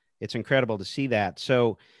incredible to see that.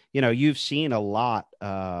 So you know, you've seen a lot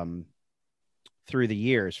through the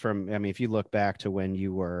years. From I mean, if you look back to when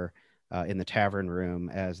you were in the tavern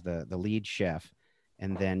room as the lead chef,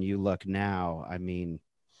 and then you look now, I mean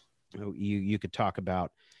you could talk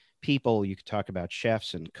about people, you could talk about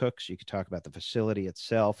chefs and cooks, you could talk about the facility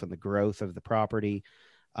itself and the growth of the property.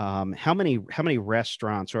 How many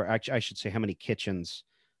restaurants, or I should say, how many kitchens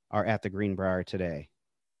are at the Greenbrier today?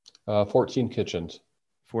 14 kitchens.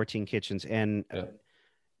 14 kitchens, and Yeah.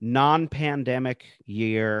 non-pandemic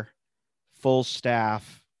year, full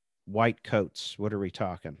staff, white coats. What are we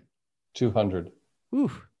talking? 200.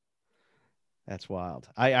 Ooh, that's wild.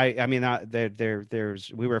 I mean,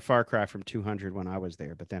 there's we were a far cry from 200 when I was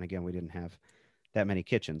there, but then again, we didn't have that many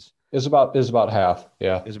kitchens. Is about half.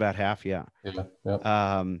 Yeah. It was about half, yeah. Yeah.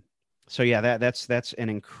 Yeah. Um, so yeah, that's an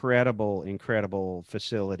incredible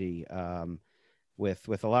facility.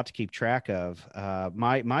 With a lot to keep track of.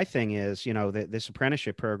 My thing is, this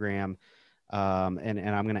apprenticeship program, and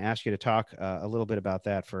I'm going to ask you to talk a little bit about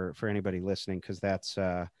that for anybody listening, because that's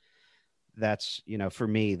for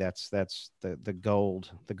me, that's the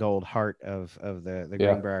gold heart of the Yeah.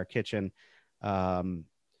 Greenbrier Kitchen. Um,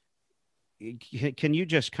 can you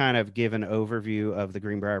just kind of give an overview of the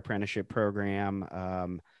Greenbrier Apprenticeship Program?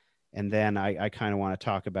 And then I kind of want to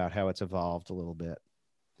talk about how it's evolved a little bit.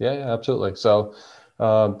 Yeah, yeah, absolutely. So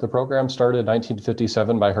the program started in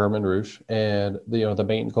 1957 by Herman Roosh, and the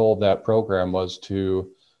main goal of that program was to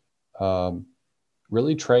um,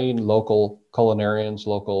 really train local culinarians,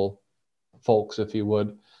 local folks, if you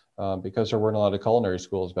would, because there weren't a lot of culinary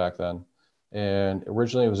schools back then. And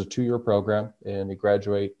originally it was a 2-year program, and you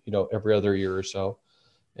graduate, every other year or so.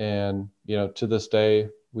 And to this day,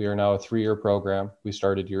 we are now a 3-year program. We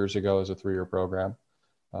started years ago as a 3-year program.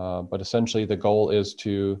 But essentially, the goal is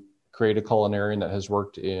to create a culinarian that has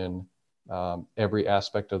worked in every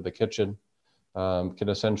aspect of the kitchen, can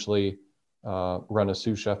essentially run a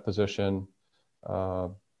sous chef position, uh,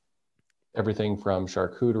 everything from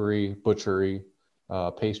charcuterie, butchery,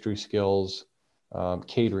 pastry skills,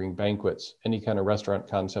 catering, banquets, any kind of restaurant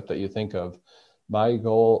concept that you think of. My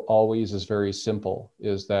goal always is very simple,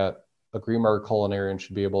 is that a Greenbrier culinarian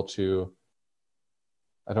should be able to,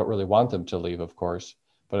 I don't really want them to leave, of course,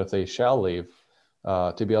 but if they shall leave,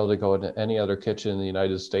 to be able to go into any other kitchen in the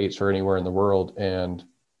United States or anywhere in the world and,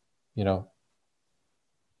 you know,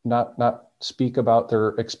 not speak about their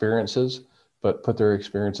experiences, but put their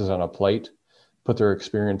experiences on a plate, put their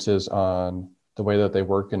experiences on the way that they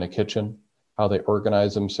work in a kitchen, how they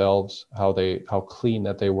organize themselves, how clean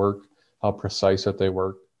that they work, how precise that they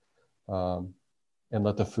work, um, and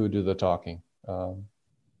let the food do the talking.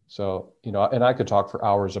 So, and I could talk for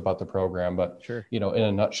hours about the program, but, Sure. in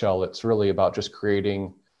a nutshell, it's really about just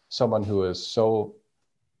creating someone who is so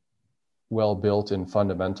well built in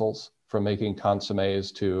fundamentals, from making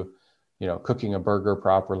consommes to, cooking a burger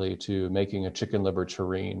properly, to making a chicken liver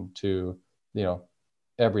terrine, to, you know,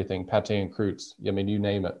 everything, pate and croûtes. I mean, you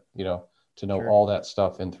name it, to know Sure. all that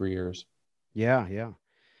stuff in 3 years. Yeah, yeah.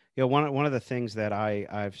 One of the things that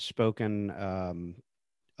I've spoken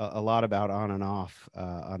a lot about on and off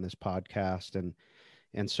on this podcast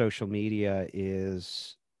and social media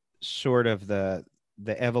is sort of the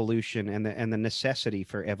evolution and the necessity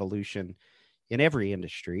for evolution in every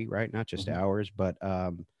industry, right? Not just Mhm. ours,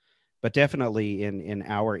 but definitely in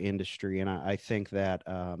our industry. And I think that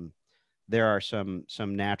there are some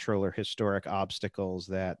natural or historic obstacles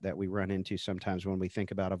that we run into sometimes when we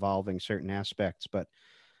think about evolving certain aspects. But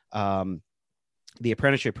um, the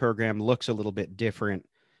apprenticeship program looks a little bit different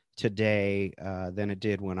today than it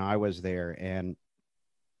did when I was there. And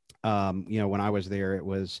when I was there, it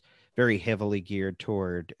was very heavily geared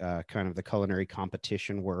toward kind of the culinary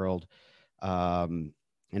competition world, um,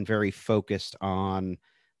 and very focused on,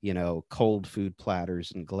 cold food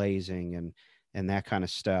platters and glazing and that kind of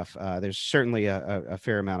stuff. There's certainly a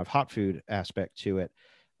fair amount of hot food aspect to it.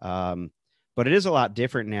 Um, but it is a lot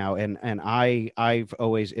different now. And I've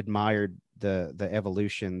always admired the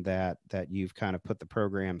evolution that you've kind of put the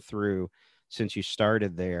program through since you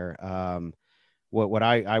started there. What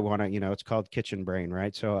I want to, it's called Kitchen Brain,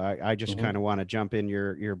 right? So I just kind Mhm. of want to jump in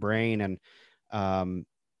your brain and, um,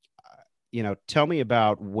 tell me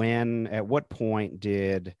about at what point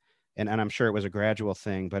and I'm sure it was a gradual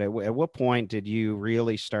thing, but at what point did you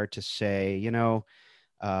really start to say,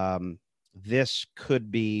 um, this could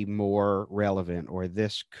be more relevant, or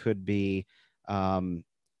this could be um,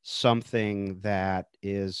 something that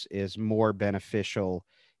is more beneficial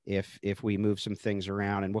if we move some things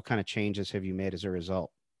around, and what kind of changes have you made as a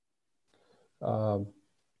result? Um,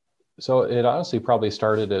 So it honestly probably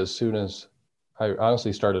started as soon as I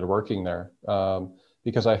honestly started working there,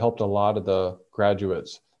 because I helped a lot of the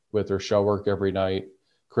graduates with their show work every night.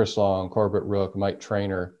 Chris Long, Corbett Rook, Mike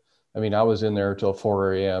Trainer. I mean, I was in there till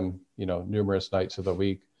 4 a.m., numerous nights of the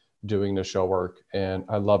week doing the show work. And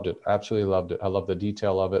I loved it. Absolutely loved it. I love the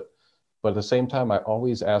detail of it. But at the same time, I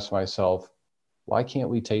always ask myself, why can't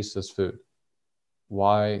we taste this food?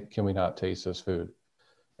 Why can we not taste this food?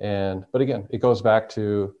 But again, it goes back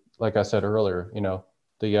to, like I said earlier,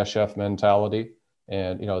 the yes chef mentality.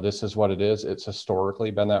 And, this is what it is. It's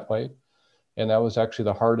historically been that way. And that was actually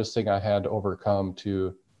the hardest thing I had to overcome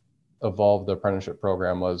to evolve the apprenticeship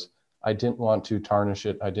program, was I didn't want to tarnish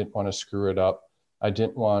it. I didn't want to screw it up. I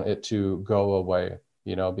didn't want it to go away,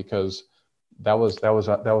 because that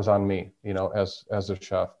was on me, as a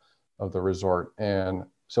chef of the resort. And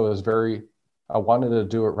so I wanted to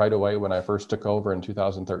do it right away when I first took over in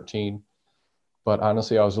 2013. But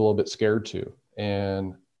honestly, I was a little bit scared too.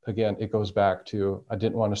 And again, it goes back to, I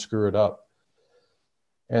didn't want to screw it up.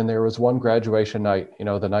 And there was one graduation night,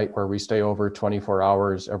 the night where we stay over 24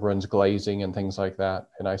 hours, everyone's glazing and things like that.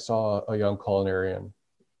 And I saw a young culinarian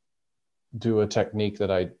do a technique that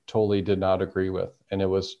I totally did not agree with. And it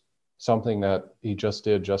was something that he just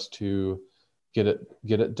did just to get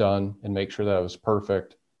it done and make sure that it was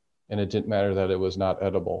perfect. And it didn't matter that it was not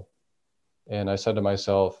edible. And I said to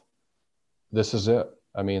myself, this is it.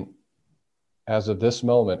 I mean, as of this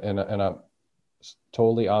moment, and I'm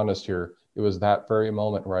totally honest here, it was that very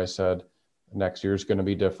moment where I said, next year's going to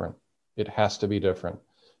be different. It has to be different.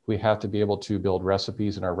 We have to be able to build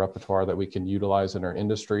recipes in our repertoire that we can utilize in our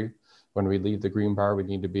industry. When we leave the Green Bar, we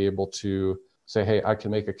need to be able to say, hey, I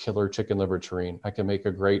can make a killer chicken liver terrine. I can make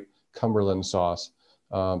a great Cumberland sauce.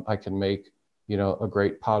 I can make, a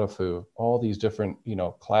great pot of foo. All these different,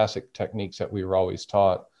 classic techniques that we were always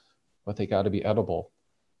taught, but they got to be edible.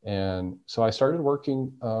 And so I started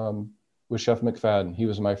working with Chef McFadden. He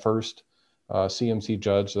was my first CMC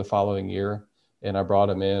judge the following year. And I brought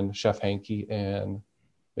him in, Chef Hankey, and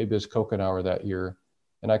maybe it was Kokenauer that year.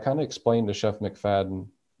 And I kind of explained to Chef McFadden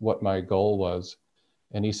what my goal was.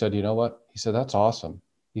 And he said, you know what? He said, that's awesome.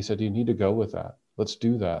 He said, you need to go with that. Let's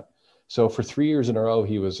do that. So for 3 years in a row,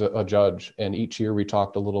 he was a judge. And each year we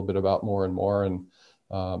talked a little bit about more and more, and,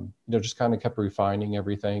 just kind of kept refining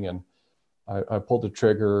everything. And I pulled the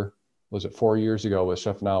trigger, was it 4 years ago, with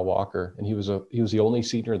Chef Niall Walker. And he was the only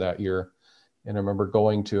senior that year. And I remember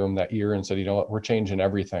going to him that year and said, you know what, we're changing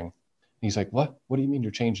everything. And he's like, what do you mean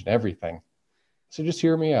you're changing everything? So just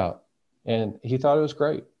hear me out. And he thought it was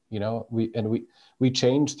great. We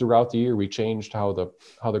changed throughout the year. We changed how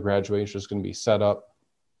the graduation is going to be set up.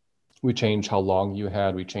 We changed how long you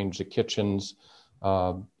had. We changed the kitchens,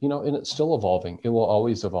 and it's still evolving. It will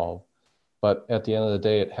always evolve. But at the end of the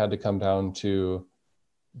day, it had to come down to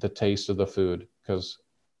the taste of the food, because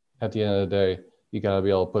at the end of the day, you got to be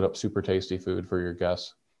able to put up super tasty food for your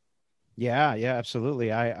guests. Yeah,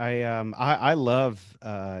 absolutely. I love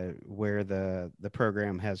where the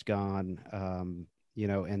program has gone,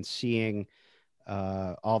 and seeing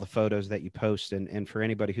all the photos that you post, and for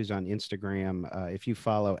anybody who's on Instagram, if you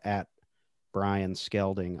follow at Bryan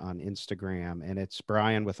Skelding on Instagram, and it's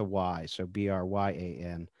Bryan with a Y, so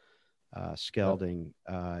Bryan. Skelding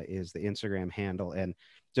is the Instagram handle, and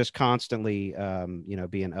just constantly,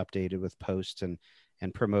 being updated with posts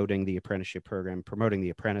and promoting the apprenticeship program, promoting the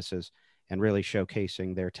apprentices, and really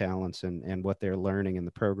showcasing their talents and what they're learning in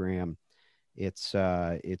the program. It's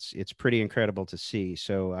pretty incredible to see.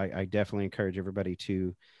 So I definitely encourage everybody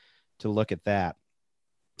to look at that.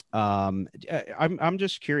 I'm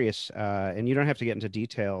just curious, and you don't have to get into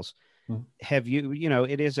details. Have you,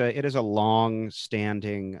 it is a long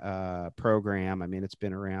standing program. I mean, it's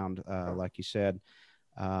been around, like you said,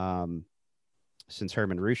 since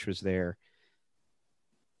Herman Roosh was there.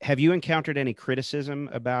 Have you encountered any criticism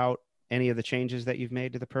about any of the changes that you've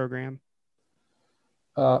made to the program?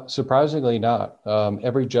 Surprisingly not.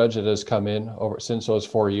 Every judge that has come in since those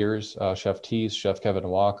 4 years, Chef Teese, Chef Kevin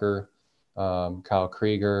Walker, Kyle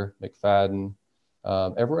Krieger, McFadden,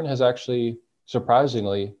 everyone has actually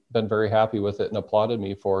surprisingly been very happy with it and applauded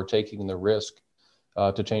me for taking the risk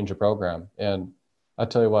to change the program. And I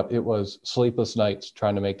tell you what, it was sleepless nights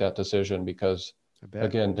trying to make that decision, because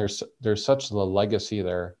again, there's such the legacy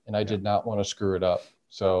there, and I did not want to screw it up.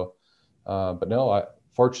 So, but no,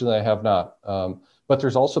 fortunately I have not. But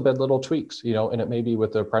there's also been little tweaks, and it may be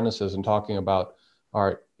with the apprentices and talking about, all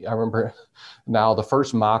right, I remember now the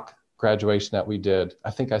first mock graduation that we did,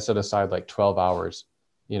 I think I set aside like 12 hours,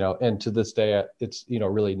 and to this day, it's,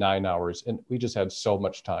 really 9 hours, and we just had so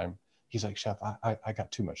much time. He's like, Chef, I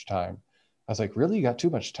got too much time. I was like, really? You got too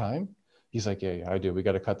much time? He's like, yeah, I do. We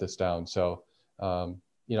got to cut this down. So,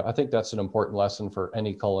 I think that's an important lesson for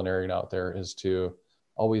any culinarian out there, is to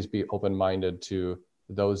always be open-minded to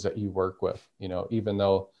those that you work with. Even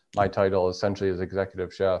though my title essentially is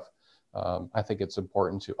executive chef, I think it's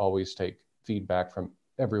important to always take feedback from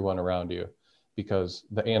everyone around you, because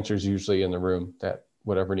the answer is usually in the room, that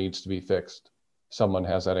whatever needs to be fixed, someone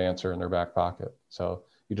has that answer in their back pocket. So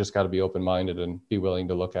you just got to be open-minded and be willing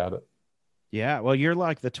to look at it. Yeah. Well, you're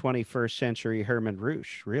like the 21st century Herman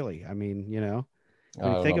Roosh, really. I mean,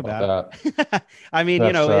 when you think about it, I mean,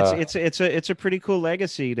 it's a pretty cool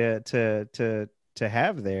legacy to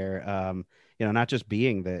have there. Not just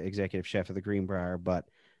being the executive chef of the Greenbrier, but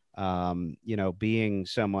being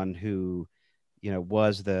someone who,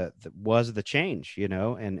 was the change,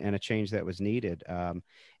 and a change that was needed. And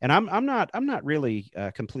I'm not really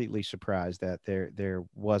completely surprised that there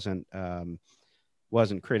wasn't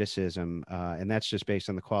criticism, and that's just based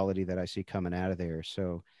on the quality that I see coming out of there.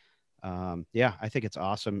 So yeah, I think it's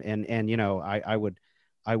awesome. And I would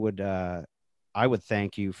I would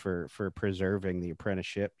thank you for preserving the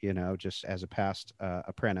apprenticeship, just as a past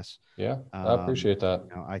apprentice. Yeah, I appreciate that.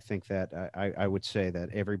 I think that I would say that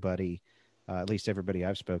everybody, at least everybody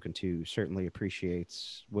I've spoken to, certainly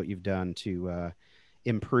appreciates what you've done to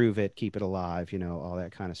improve it, keep it alive, all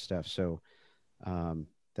that kind of stuff. So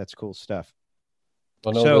that's cool stuff.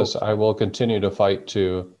 Well, know So this, I will continue to fight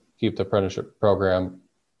to keep the apprenticeship program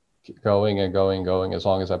going and going and going as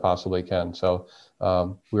long as I possibly can. So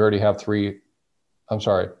we already have I'm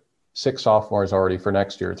sorry, 6 sophomores already for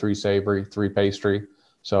next year, 3 savory, 3 pastry.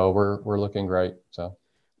 So we're looking great. So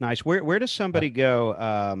nice. Where does somebody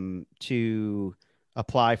go to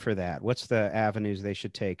apply for that? What's the avenues they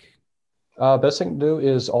should take? best thing to do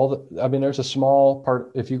is I mean, there's a small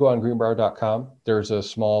part, if you go on greenbrier.com, there's a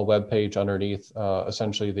small web page underneath,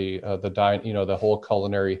 essentially the whole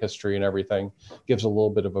culinary history and everything gives a little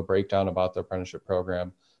bit of a breakdown about the apprenticeship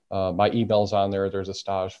program. My email's on there. There's a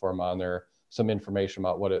stage form on there, some information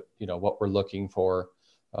about what we're looking for.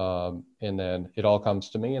 And then it all comes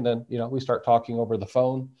to me. And then, we start talking over the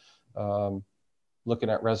phone, looking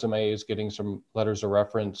at resumes, getting some letters of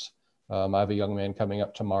reference. I have a young man coming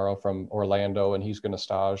up tomorrow from Orlando, and he's going to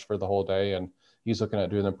stage for the whole day, and he's looking at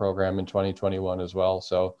doing the program in 2021 as well.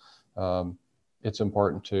 So it's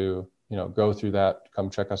important to go through that. Come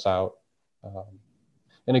check us out.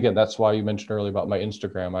 And again, that's why you mentioned earlier about my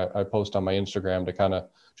Instagram. I post on my Instagram to kind of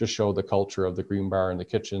just show the culture of the Greenbrier and the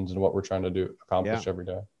kitchens and what we're trying to accomplish every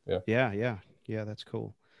day. Yeah. Yeah. That's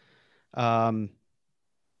cool. Awesome.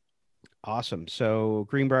 So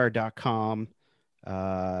greenbrier.com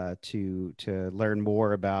to learn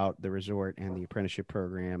more about the resort and the apprenticeship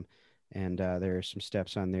program. And there are some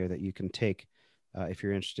steps on there that you can take if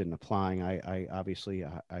you're interested in applying. I obviously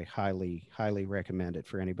I highly recommend it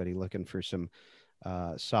for anybody looking for some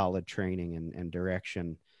solid training and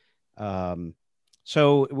direction.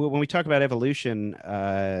 So when we talk about evolution,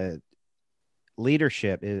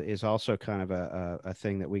 leadership is also kind of a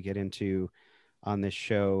thing that we get into on this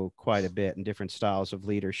show quite a bit, and different styles of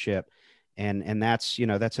leadership. And that's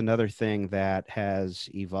another thing that has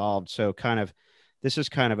evolved. So this is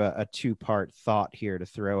kind of a two-part thought here to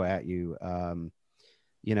throw at you.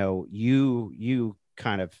 You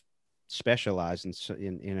kind of specialize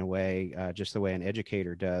in a way, just the way an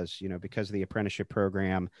educator does, because of the apprenticeship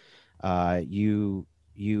program. You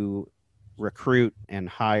recruit and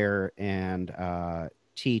hire and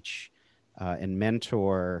teach and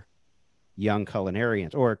mentor young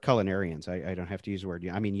culinarians, or culinarians. I don't have to use the word.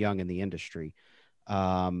 I mean, young in the industry,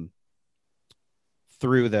 through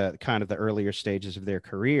the kind of the earlier stages of their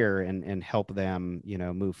career, and help them,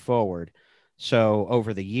 move forward. So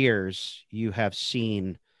over the years, you have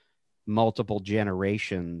seen multiple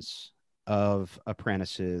generations of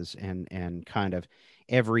apprentices, and kind of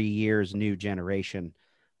every year's new generation.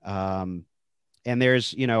 And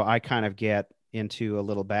there's, I kind of get into a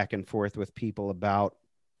little back and forth with people about,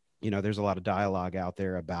 there's a lot of dialogue out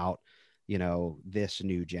there about, this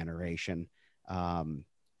new generation. And,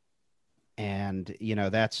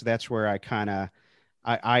 that's where I kind of,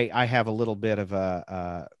 I have a little bit of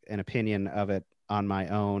an opinion of it on my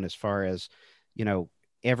own, as far as,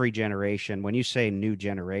 every generation. When you say new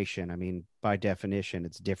generation, I mean, by definition,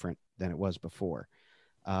 it's different than it was before.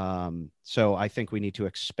 So I think we need to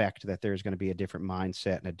expect that there's going to be a different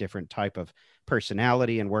mindset and a different type of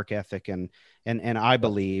personality and work ethic. And I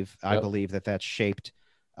believe that that's shaped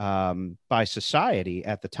by society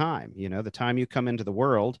at the time. The time you come into the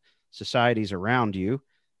world, society's around you,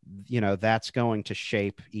 that's going to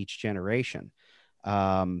shape each generation.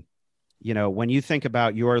 When you think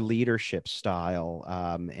about your leadership style,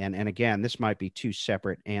 and again, this might be two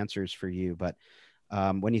separate answers for you, but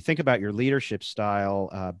when you think about your leadership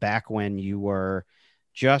style, back when you were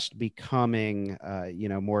just becoming,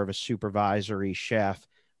 more of a supervisory chef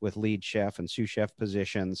with lead chef and sous chef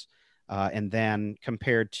positions, and then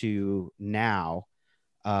compared to now,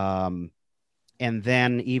 and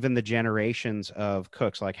then even the generations of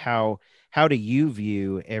cooks, like how do you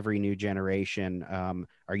view every new generation?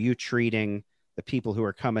 Are you treating the people who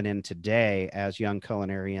are coming in today as young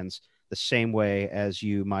culinarians the same way as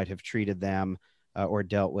you might have treated them or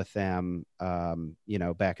dealt with them,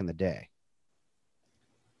 back in the day?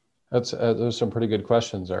 Those some pretty good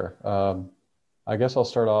questions there. I guess I'll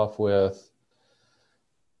start off with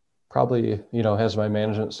Probably, has my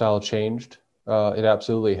management style changed? It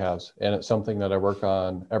absolutely has. And it's something that I work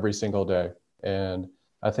on every single day. And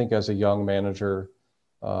I think as a young manager,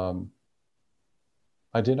 um,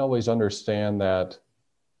 I didn't always understand that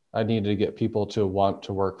I needed to get people to want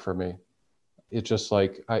to work for me. It's just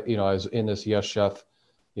like, I was in this yes chef,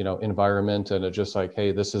 environment, and it's just like,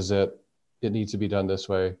 hey, this is it. It needs to be done this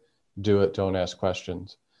way. Do it. Don't ask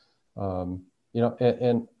questions. And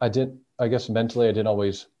I guess mentally, I didn't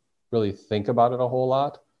always really think about it a whole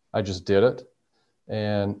lot. I just did it.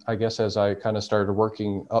 And I guess as I kind of started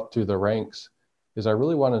working up through the ranks, is I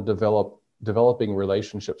really want to developing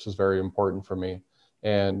relationships was very important for me.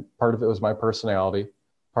 And part of it was my personality.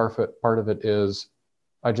 Part of it is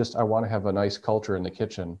I want to have a nice culture in the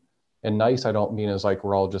kitchen. And nice, I don't mean as like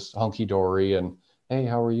we're all just hunky dory and hey,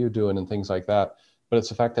 how are you doing and things like that. But it's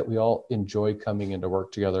the fact that we all enjoy coming into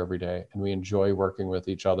work together every day, and we enjoy working with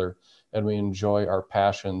each other, and we enjoy our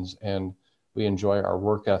passions, and we enjoy our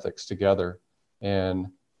work ethics together. And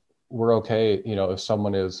we're okay, if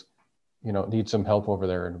someone is, needs some help over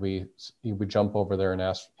there, and we jump over there and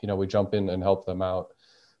ask, we jump in and help them out.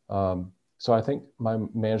 So I think my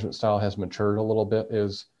management style has matured a little bit.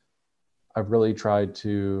 Is I've really tried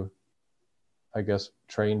to, I guess,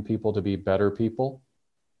 train people to be better people,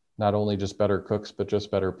 not only just better cooks, but just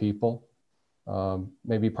better people.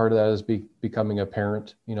 Maybe part of that is becoming a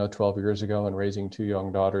parent, 12 years ago, and raising two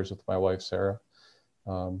young daughters with my wife, Sarah.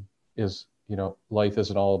 Is, life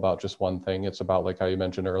isn't all about just one thing. It's about, like how you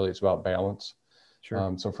mentioned earlier, it's about balance.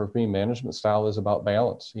 Sure. So for me, management style is about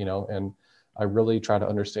balance, and I really try to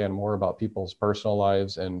understand more about people's personal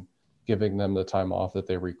lives and giving them the time off that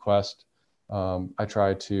they request. I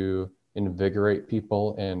try to invigorate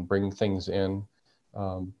people and bring things in,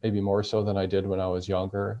 maybe more so than I did when I was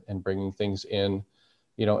younger, and bringing things in,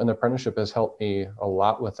 and the apprenticeship has helped me a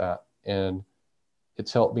lot with that. And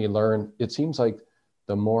it's helped me learn. It seems like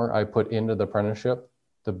the more I put into the apprenticeship,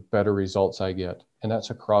 the better results I get. And that's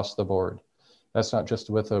across the board. That's not just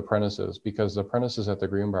with the apprentices, because the apprentices at the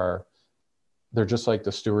Greenbrier, they're just like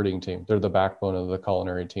the stewarding team. They're the backbone of the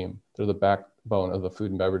culinary team. They're the backbone of the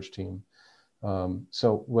food and beverage team.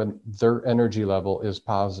 So when their energy level is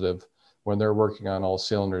positive, when they're working on all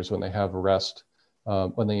cylinders, when they have rest,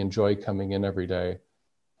 when they enjoy coming in every day,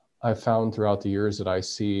 I've found throughout the years that I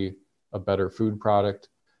see a better food product.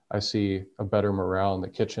 I see a better morale in the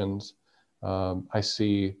kitchens. I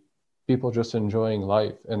see people just enjoying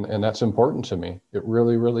life. And that's important to me. It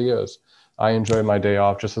really, really is. I enjoy my day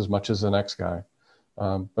off just as much as the next guy.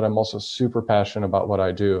 But I'm also super passionate about what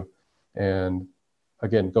I do. And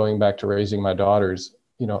again, going back to raising my daughters,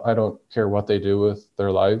 I don't care what they do with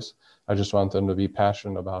their lives. I just want them to be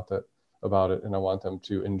passionate about it. And I want them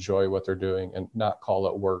to enjoy what they're doing and not call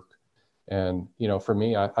it work. And, for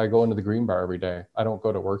me, I go into the Greenbrier every day. I don't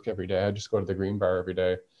go to work every day. I just go to the Greenbrier every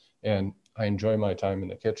day, and I enjoy my time in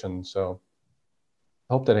the kitchen. So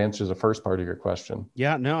I hope that answers the first part of your question.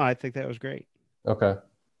 Yeah, no, I think that was great. Okay.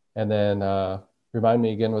 And then remind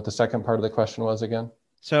me again what the second part of the question was again.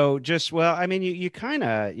 So just, well, I mean, you kind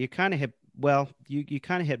of hit, well, you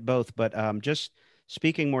kind of hit both, but just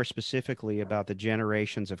speaking more specifically about the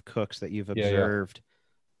generations of cooks that you've Yeah, yeah. observed.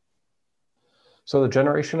 So the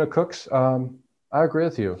generation of cooks, I agree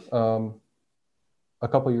with you. A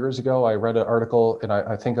couple of years ago, I read an article, and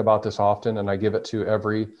I think about this often, and I give it to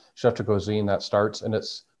every chef de cuisine that starts, and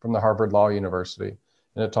it's from the Harvard Law University,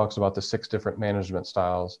 and it talks about the 6 different management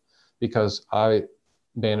styles, because I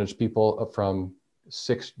manage people from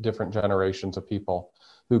 6 different generations of people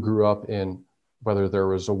who grew up in, whether there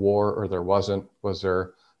was a war or there wasn't, was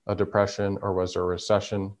there a depression or was there a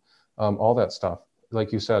recession, all that stuff.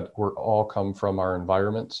 Like you said, we're all come from our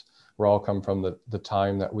environments. We're all come from the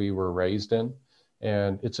time that we were raised in.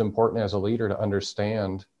 And it's important as a leader to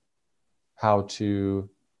understand how to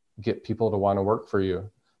get people to want to work for you.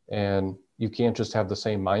 And you can't just have the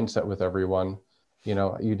same mindset with everyone.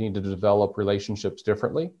 You need to develop relationships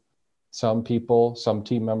differently. Some people, some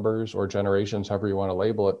team members or generations, however you want to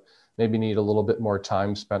label it, maybe need a little bit more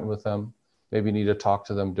time spent with them, maybe need to talk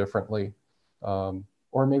to them differently,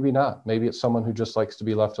 or maybe not. Maybe it's someone who just likes to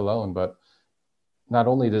be left alone. But not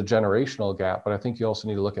only the generational gap, but I think you also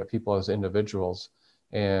need to look at people as individuals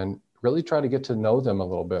and really try to get to know them a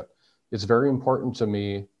little bit. It's very important to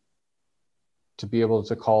me to be able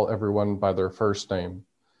to call everyone by their first name,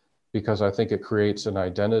 because I think it creates an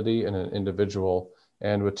identity and an individual.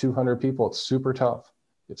 And with 200 people, it's super tough.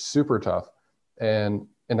 It's super tough. And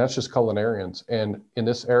that's just culinarians. And in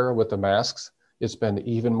this era with the masks, it's been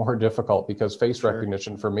even more difficult, because face Sure.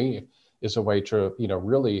 recognition for me is a way to,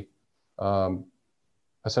 really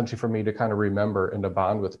essentially for me to kind of remember and to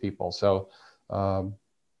bond with people. So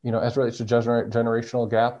as it relates to generational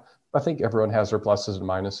gap, I think everyone has their pluses and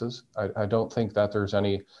minuses. I don't think that there's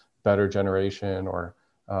any better generation or,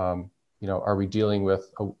 are we dealing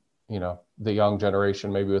with, the young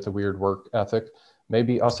generation, maybe with a weird work ethic.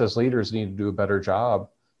 Maybe us as leaders need to do a better job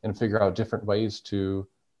and figure out different ways to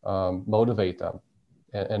motivate them.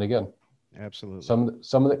 And again, Absolutely.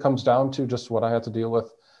 some of it comes down to just what I have to deal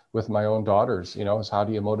with my own daughters, is how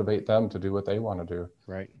do you motivate them to do what they want to do?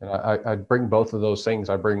 Right. And I bring both of those things.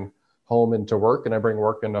 I bring home into work and I bring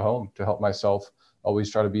work into home to help myself always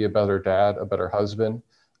try to be a better dad, a better husband,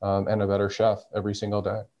 and a better chef every single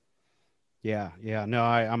day. Yeah. Yeah. No,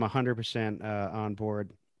 I'm 100% on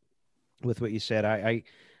board with what you said. I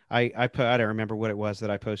don't remember what it was that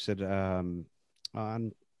I posted on,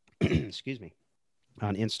 excuse me,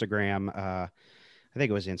 on Instagram. I think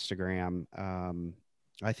it was Instagram.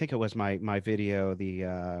 I think it was my video, the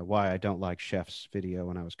why I don't like chefs video,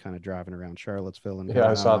 when I was kind of driving around Charlottesville and Yeah, going I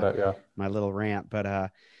on saw that. Yeah. my little rant. But I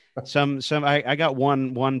got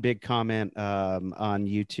one big comment on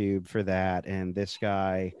YouTube for that, and this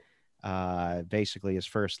guy basically his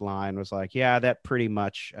first line was like, "Yeah, that's pretty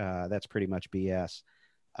much BS."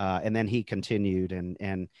 And then he continued,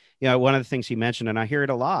 and one of the things he mentioned, and I hear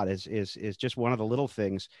it a lot, is just one of the little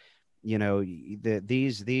things.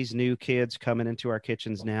 These new kids coming into our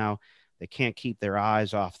kitchens now, they can't keep their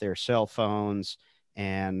eyes off their cell phones,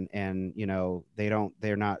 and they don't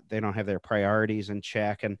have their priorities in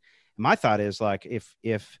check. And my thought is, like, if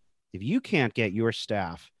you can't get your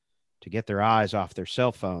staff to get their eyes off their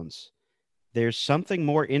cell phones, there's something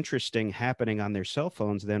more interesting happening on their cell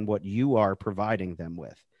phones than what you are providing them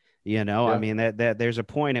with. I Yeah. mean, that there's a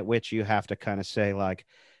point at which you have to kind of say, like,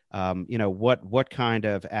 what kind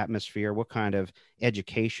of atmosphere, what kind of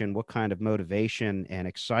education, what kind of motivation and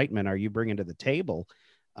excitement are you bringing to the table?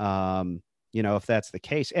 If that's the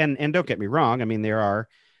case, and don't get me wrong, I mean, there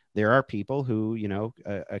are people who,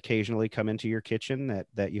 occasionally come into your kitchen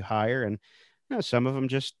that you hire, and some of them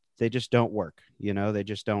they just don't work. They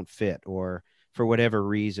just don't fit, or for whatever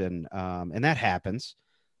reason, and that happens.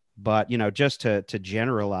 But just to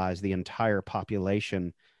generalize the entire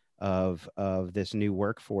population of this new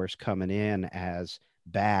workforce coming in as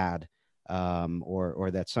bad,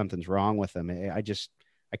 or that something's wrong with them, I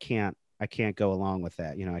can't go along with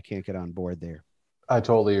that. I can't get on board there. I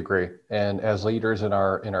totally agree. And as leaders in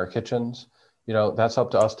our kitchens, that's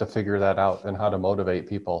up to us to figure that out and how to motivate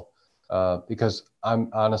people. Because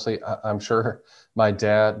I'm sure my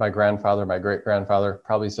dad, my grandfather, my great grandfather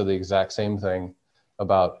probably said the exact same thing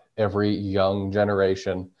about every young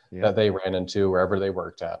generation Yeah. that they ran into wherever they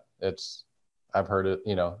worked at. I've heard it.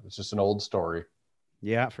 It's just an old story.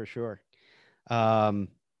 Yeah, for sure. Um,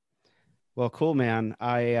 well, cool, man.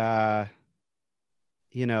 The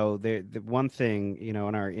one thing, in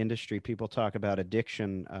our industry, people talk about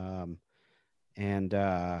addiction, and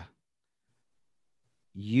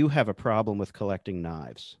you have a problem with collecting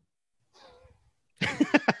knives.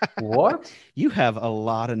 What? You have a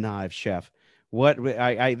lot of knives, chef.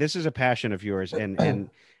 This is a passion of yours, and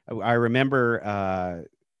I remember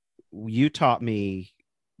you taught me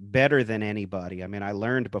better than anybody. I mean, I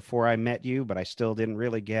learned before I met you, but I still didn't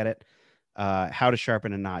really get it, how to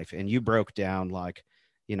sharpen a knife. And you broke down, like,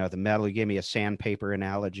 the metal. You gave me a sandpaper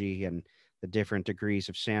analogy and the different degrees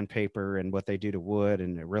of sandpaper and what they do to wood,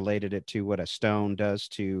 and it related it to what a stone does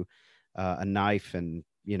to a knife, and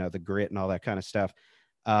the grit and all that kind of stuff.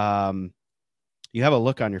 Um, you have a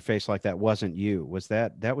look on your face like that wasn't you.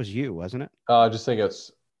 That was you, wasn't it? I just think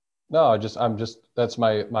it's no. I'm just that's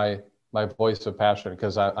my voice of passion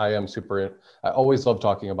because I am super. I always love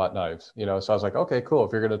talking about knives. So I was like, okay, cool.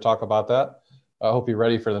 If you're going to talk about that, I hope you're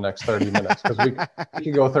ready for the next 30 minutes because we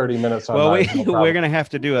can go 30 minutes on Well, knives, no we're problem. gonna have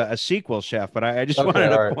to do a sequel, chef. But I just Okay, wanted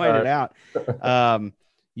to all right, point all it out. right.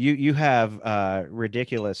 You have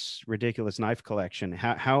ridiculous knife collection.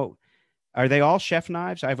 How are they all chef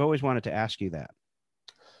knives? I've always wanted to ask you that.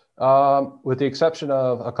 With the exception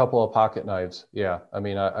of a couple of pocket knives, yeah. I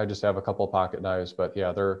mean, I just have a couple of pocket knives, but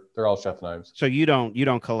yeah, they're all chef knives. So you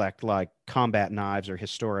don't collect like combat knives or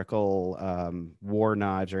historical war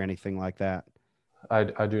knives or anything like that. I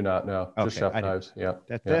do not know, just Okay, chef I did. knives. Yeah,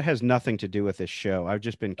 yeah, That has nothing to do with this show. I've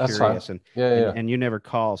just been that's fine. curious, and Yeah, and yeah. and you never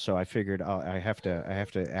call, so I figured, oh, I have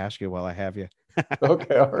to ask you while I have you.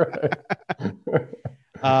 Okay, all right.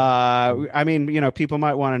 I mean, people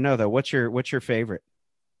might want to know though. What's your favorite?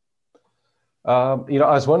 I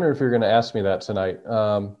was wondering if you're going to ask me that tonight.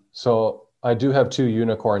 So I do have two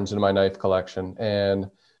unicorns in my knife collection, and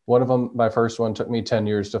one of them, my first one, took me 10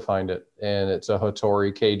 years to find it, and it's a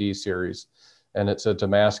Hattori KD series, and it's a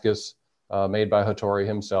Damascus made by Hattori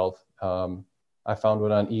himself. I found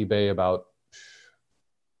one on eBay about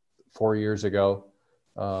 4 years ago.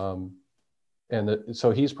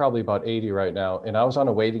 So he's probably about 80 right now. And I was on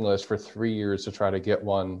a waiting list for 3 years to try to get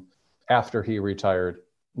one after he retired.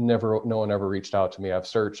 No one ever reached out to me. I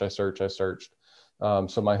searched.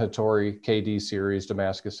 So my Hattori KD series,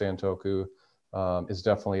 Damascus Santoku, is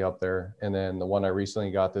definitely up there. And then the one I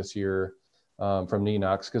recently got this year from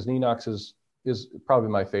Nenox, because Nenox is probably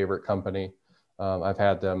my favorite company. I've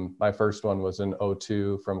had them. My first one was in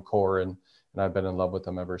 '02 from Korin, and I've been in love with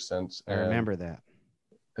them ever since. I remember that.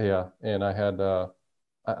 Yeah, and I had the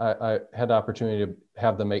opportunity to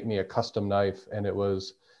have them make me a custom knife, and it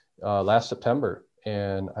was last September,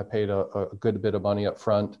 and I paid a good bit of money up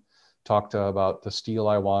front, talked about the steel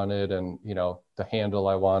I wanted, and the handle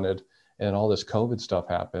I wanted, and all this COVID stuff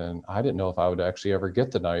happened. I didn't know if I would actually ever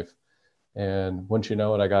get the knife, and once you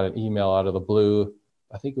know it, I got an email out of the blue.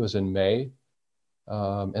 I think it was in May,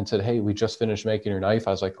 and said, "Hey, we just finished making your knife."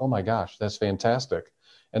 I was like, "Oh my gosh, that's fantastic!"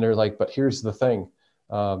 And they're like, "But here's the thing."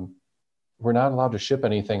 We're not allowed to ship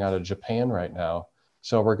anything out of Japan right now.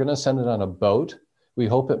 So we're going to send it on a boat. We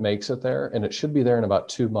hope it makes it there, and it should be there in about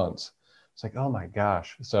 2 months. It's like, oh my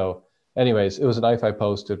gosh. So anyways, it was a knife I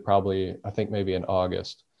posted probably, I think maybe in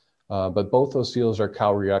August. But both those steels are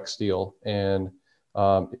Kaori X steel, and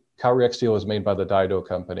Kaori X steel was made by the Daido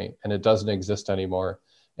company, and it doesn't exist anymore.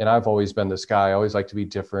 And I've always been this guy. I always like to be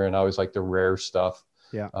different. I always like the rare stuff.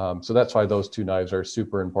 Yeah. So that's why those two knives are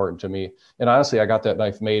super important to me. And honestly, I got that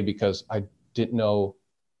knife made because I didn't know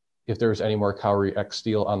if there was any more Kaori X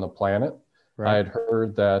steel on the planet. Right. I had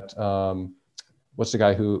heard that, what's the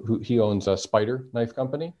guy who he owns a Spider knife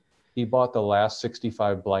company. He bought the last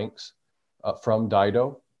 65 blanks from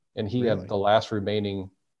Daido, and he Really? had the last remaining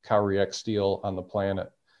Kaori X steel on the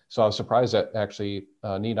planet. So I was surprised that actually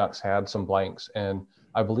Nenox had some blanks, and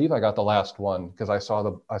I believe I got the last one because I saw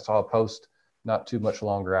a post not too much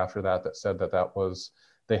longer after that said that was,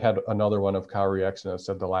 they had another one of Kaori X, and it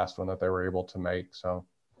said the last one that they were able to make. So,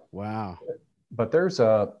 wow. but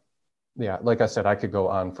yeah, like I said, I could go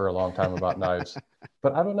on for a long time about knives,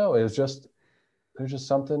 but I don't know. There's just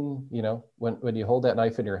something, when you hold that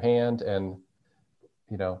knife in your hand, and,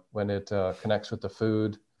 when it connects with the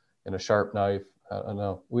food in a sharp knife, I don't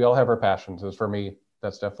know. We all have our passions. As for me,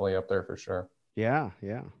 that's definitely up there for sure. Yeah.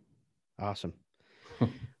 Yeah. Awesome.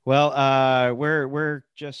 Well, we're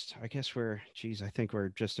just, I guess I think we're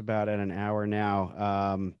just about at an hour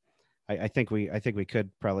now. I think we could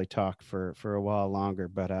probably talk for a while longer,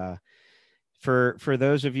 but for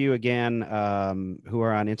those of you again who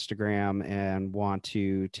are on Instagram and want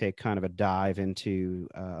to take kind of a dive into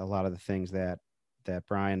a lot of the things that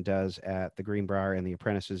Brian does at the Greenbrier and the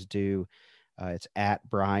apprentices do, it's at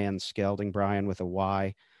Brian Skelding, Brian with a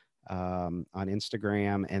Y, on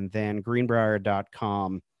Instagram, and then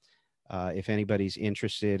greenbrier.com. If anybody's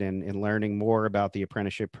interested in learning more about the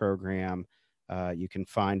apprenticeship program, you can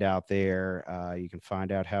find out there. You can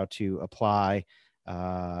find out how to apply.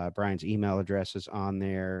 Brian's email address is on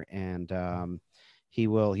there, and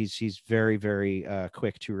he's very, very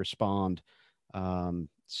quick to respond.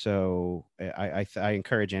 So I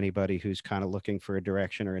encourage anybody who's kind of looking for a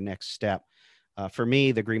direction or a next step. For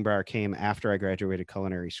me, the Greenbrier came after I graduated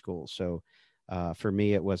culinary school. So for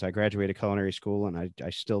me, it was, I graduated culinary school, and I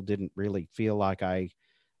still didn't really feel like I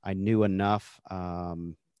knew enough.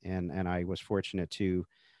 And I was fortunate to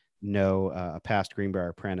know a past Greenbrier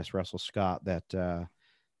apprentice, Russell Scott, that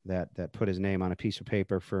put his name on a piece of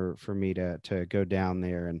paper for me to go down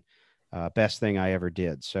there, and best thing I ever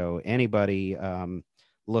did. So anybody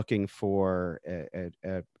looking for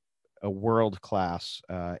a world-class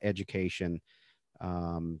education,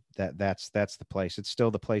 that's the place. It's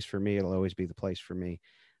still the place for me. It'll always be the place for me.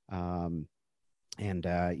 And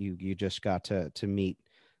you just got to meet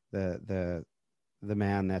the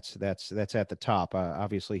man that's at the top.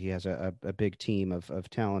 Obviously he has a big team of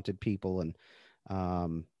talented people, and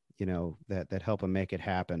that help him make it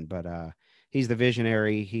happen. But he's the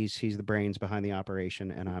visionary. He's the brains behind the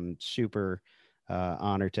operation, and I'm super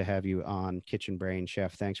honored to have you on Kitchen Brain,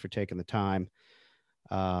 Chef. Thanks for taking the time.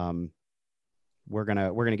 We're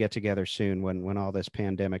gonna get together soon when all this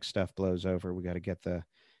pandemic stuff blows over. We got to get the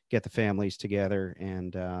families together,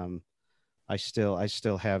 and I still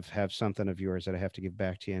have something of yours that I have to give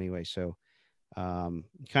back to you anyway. So kind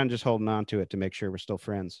of just holding on to it to make sure we're still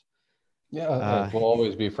friends. Yeah, we'll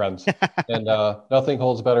always be friends, and nothing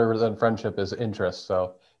holds better than friendship is interest.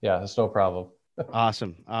 So yeah, it's no problem.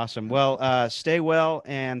 Awesome. Well, stay well,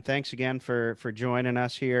 and thanks again for joining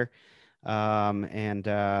us here. And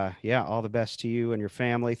yeah, all the best to you and your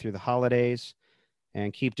family through the holidays,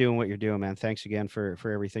 and keep doing what you're doing, man. Thanks again for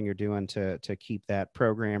everything you're doing to keep that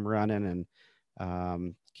program running,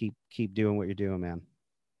 and keep doing what you're doing, man.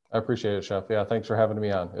 I appreciate it, Chef. Yeah, thanks for having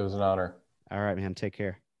me on. It was an honor. All right, man. Take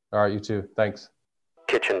care. All right, you too. Thanks.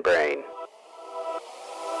 Kitchen Brain.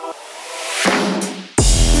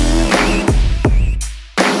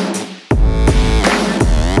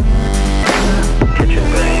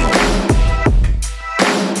 Kitchen Brain.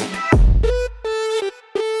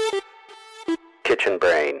 Kitchen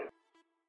Brain.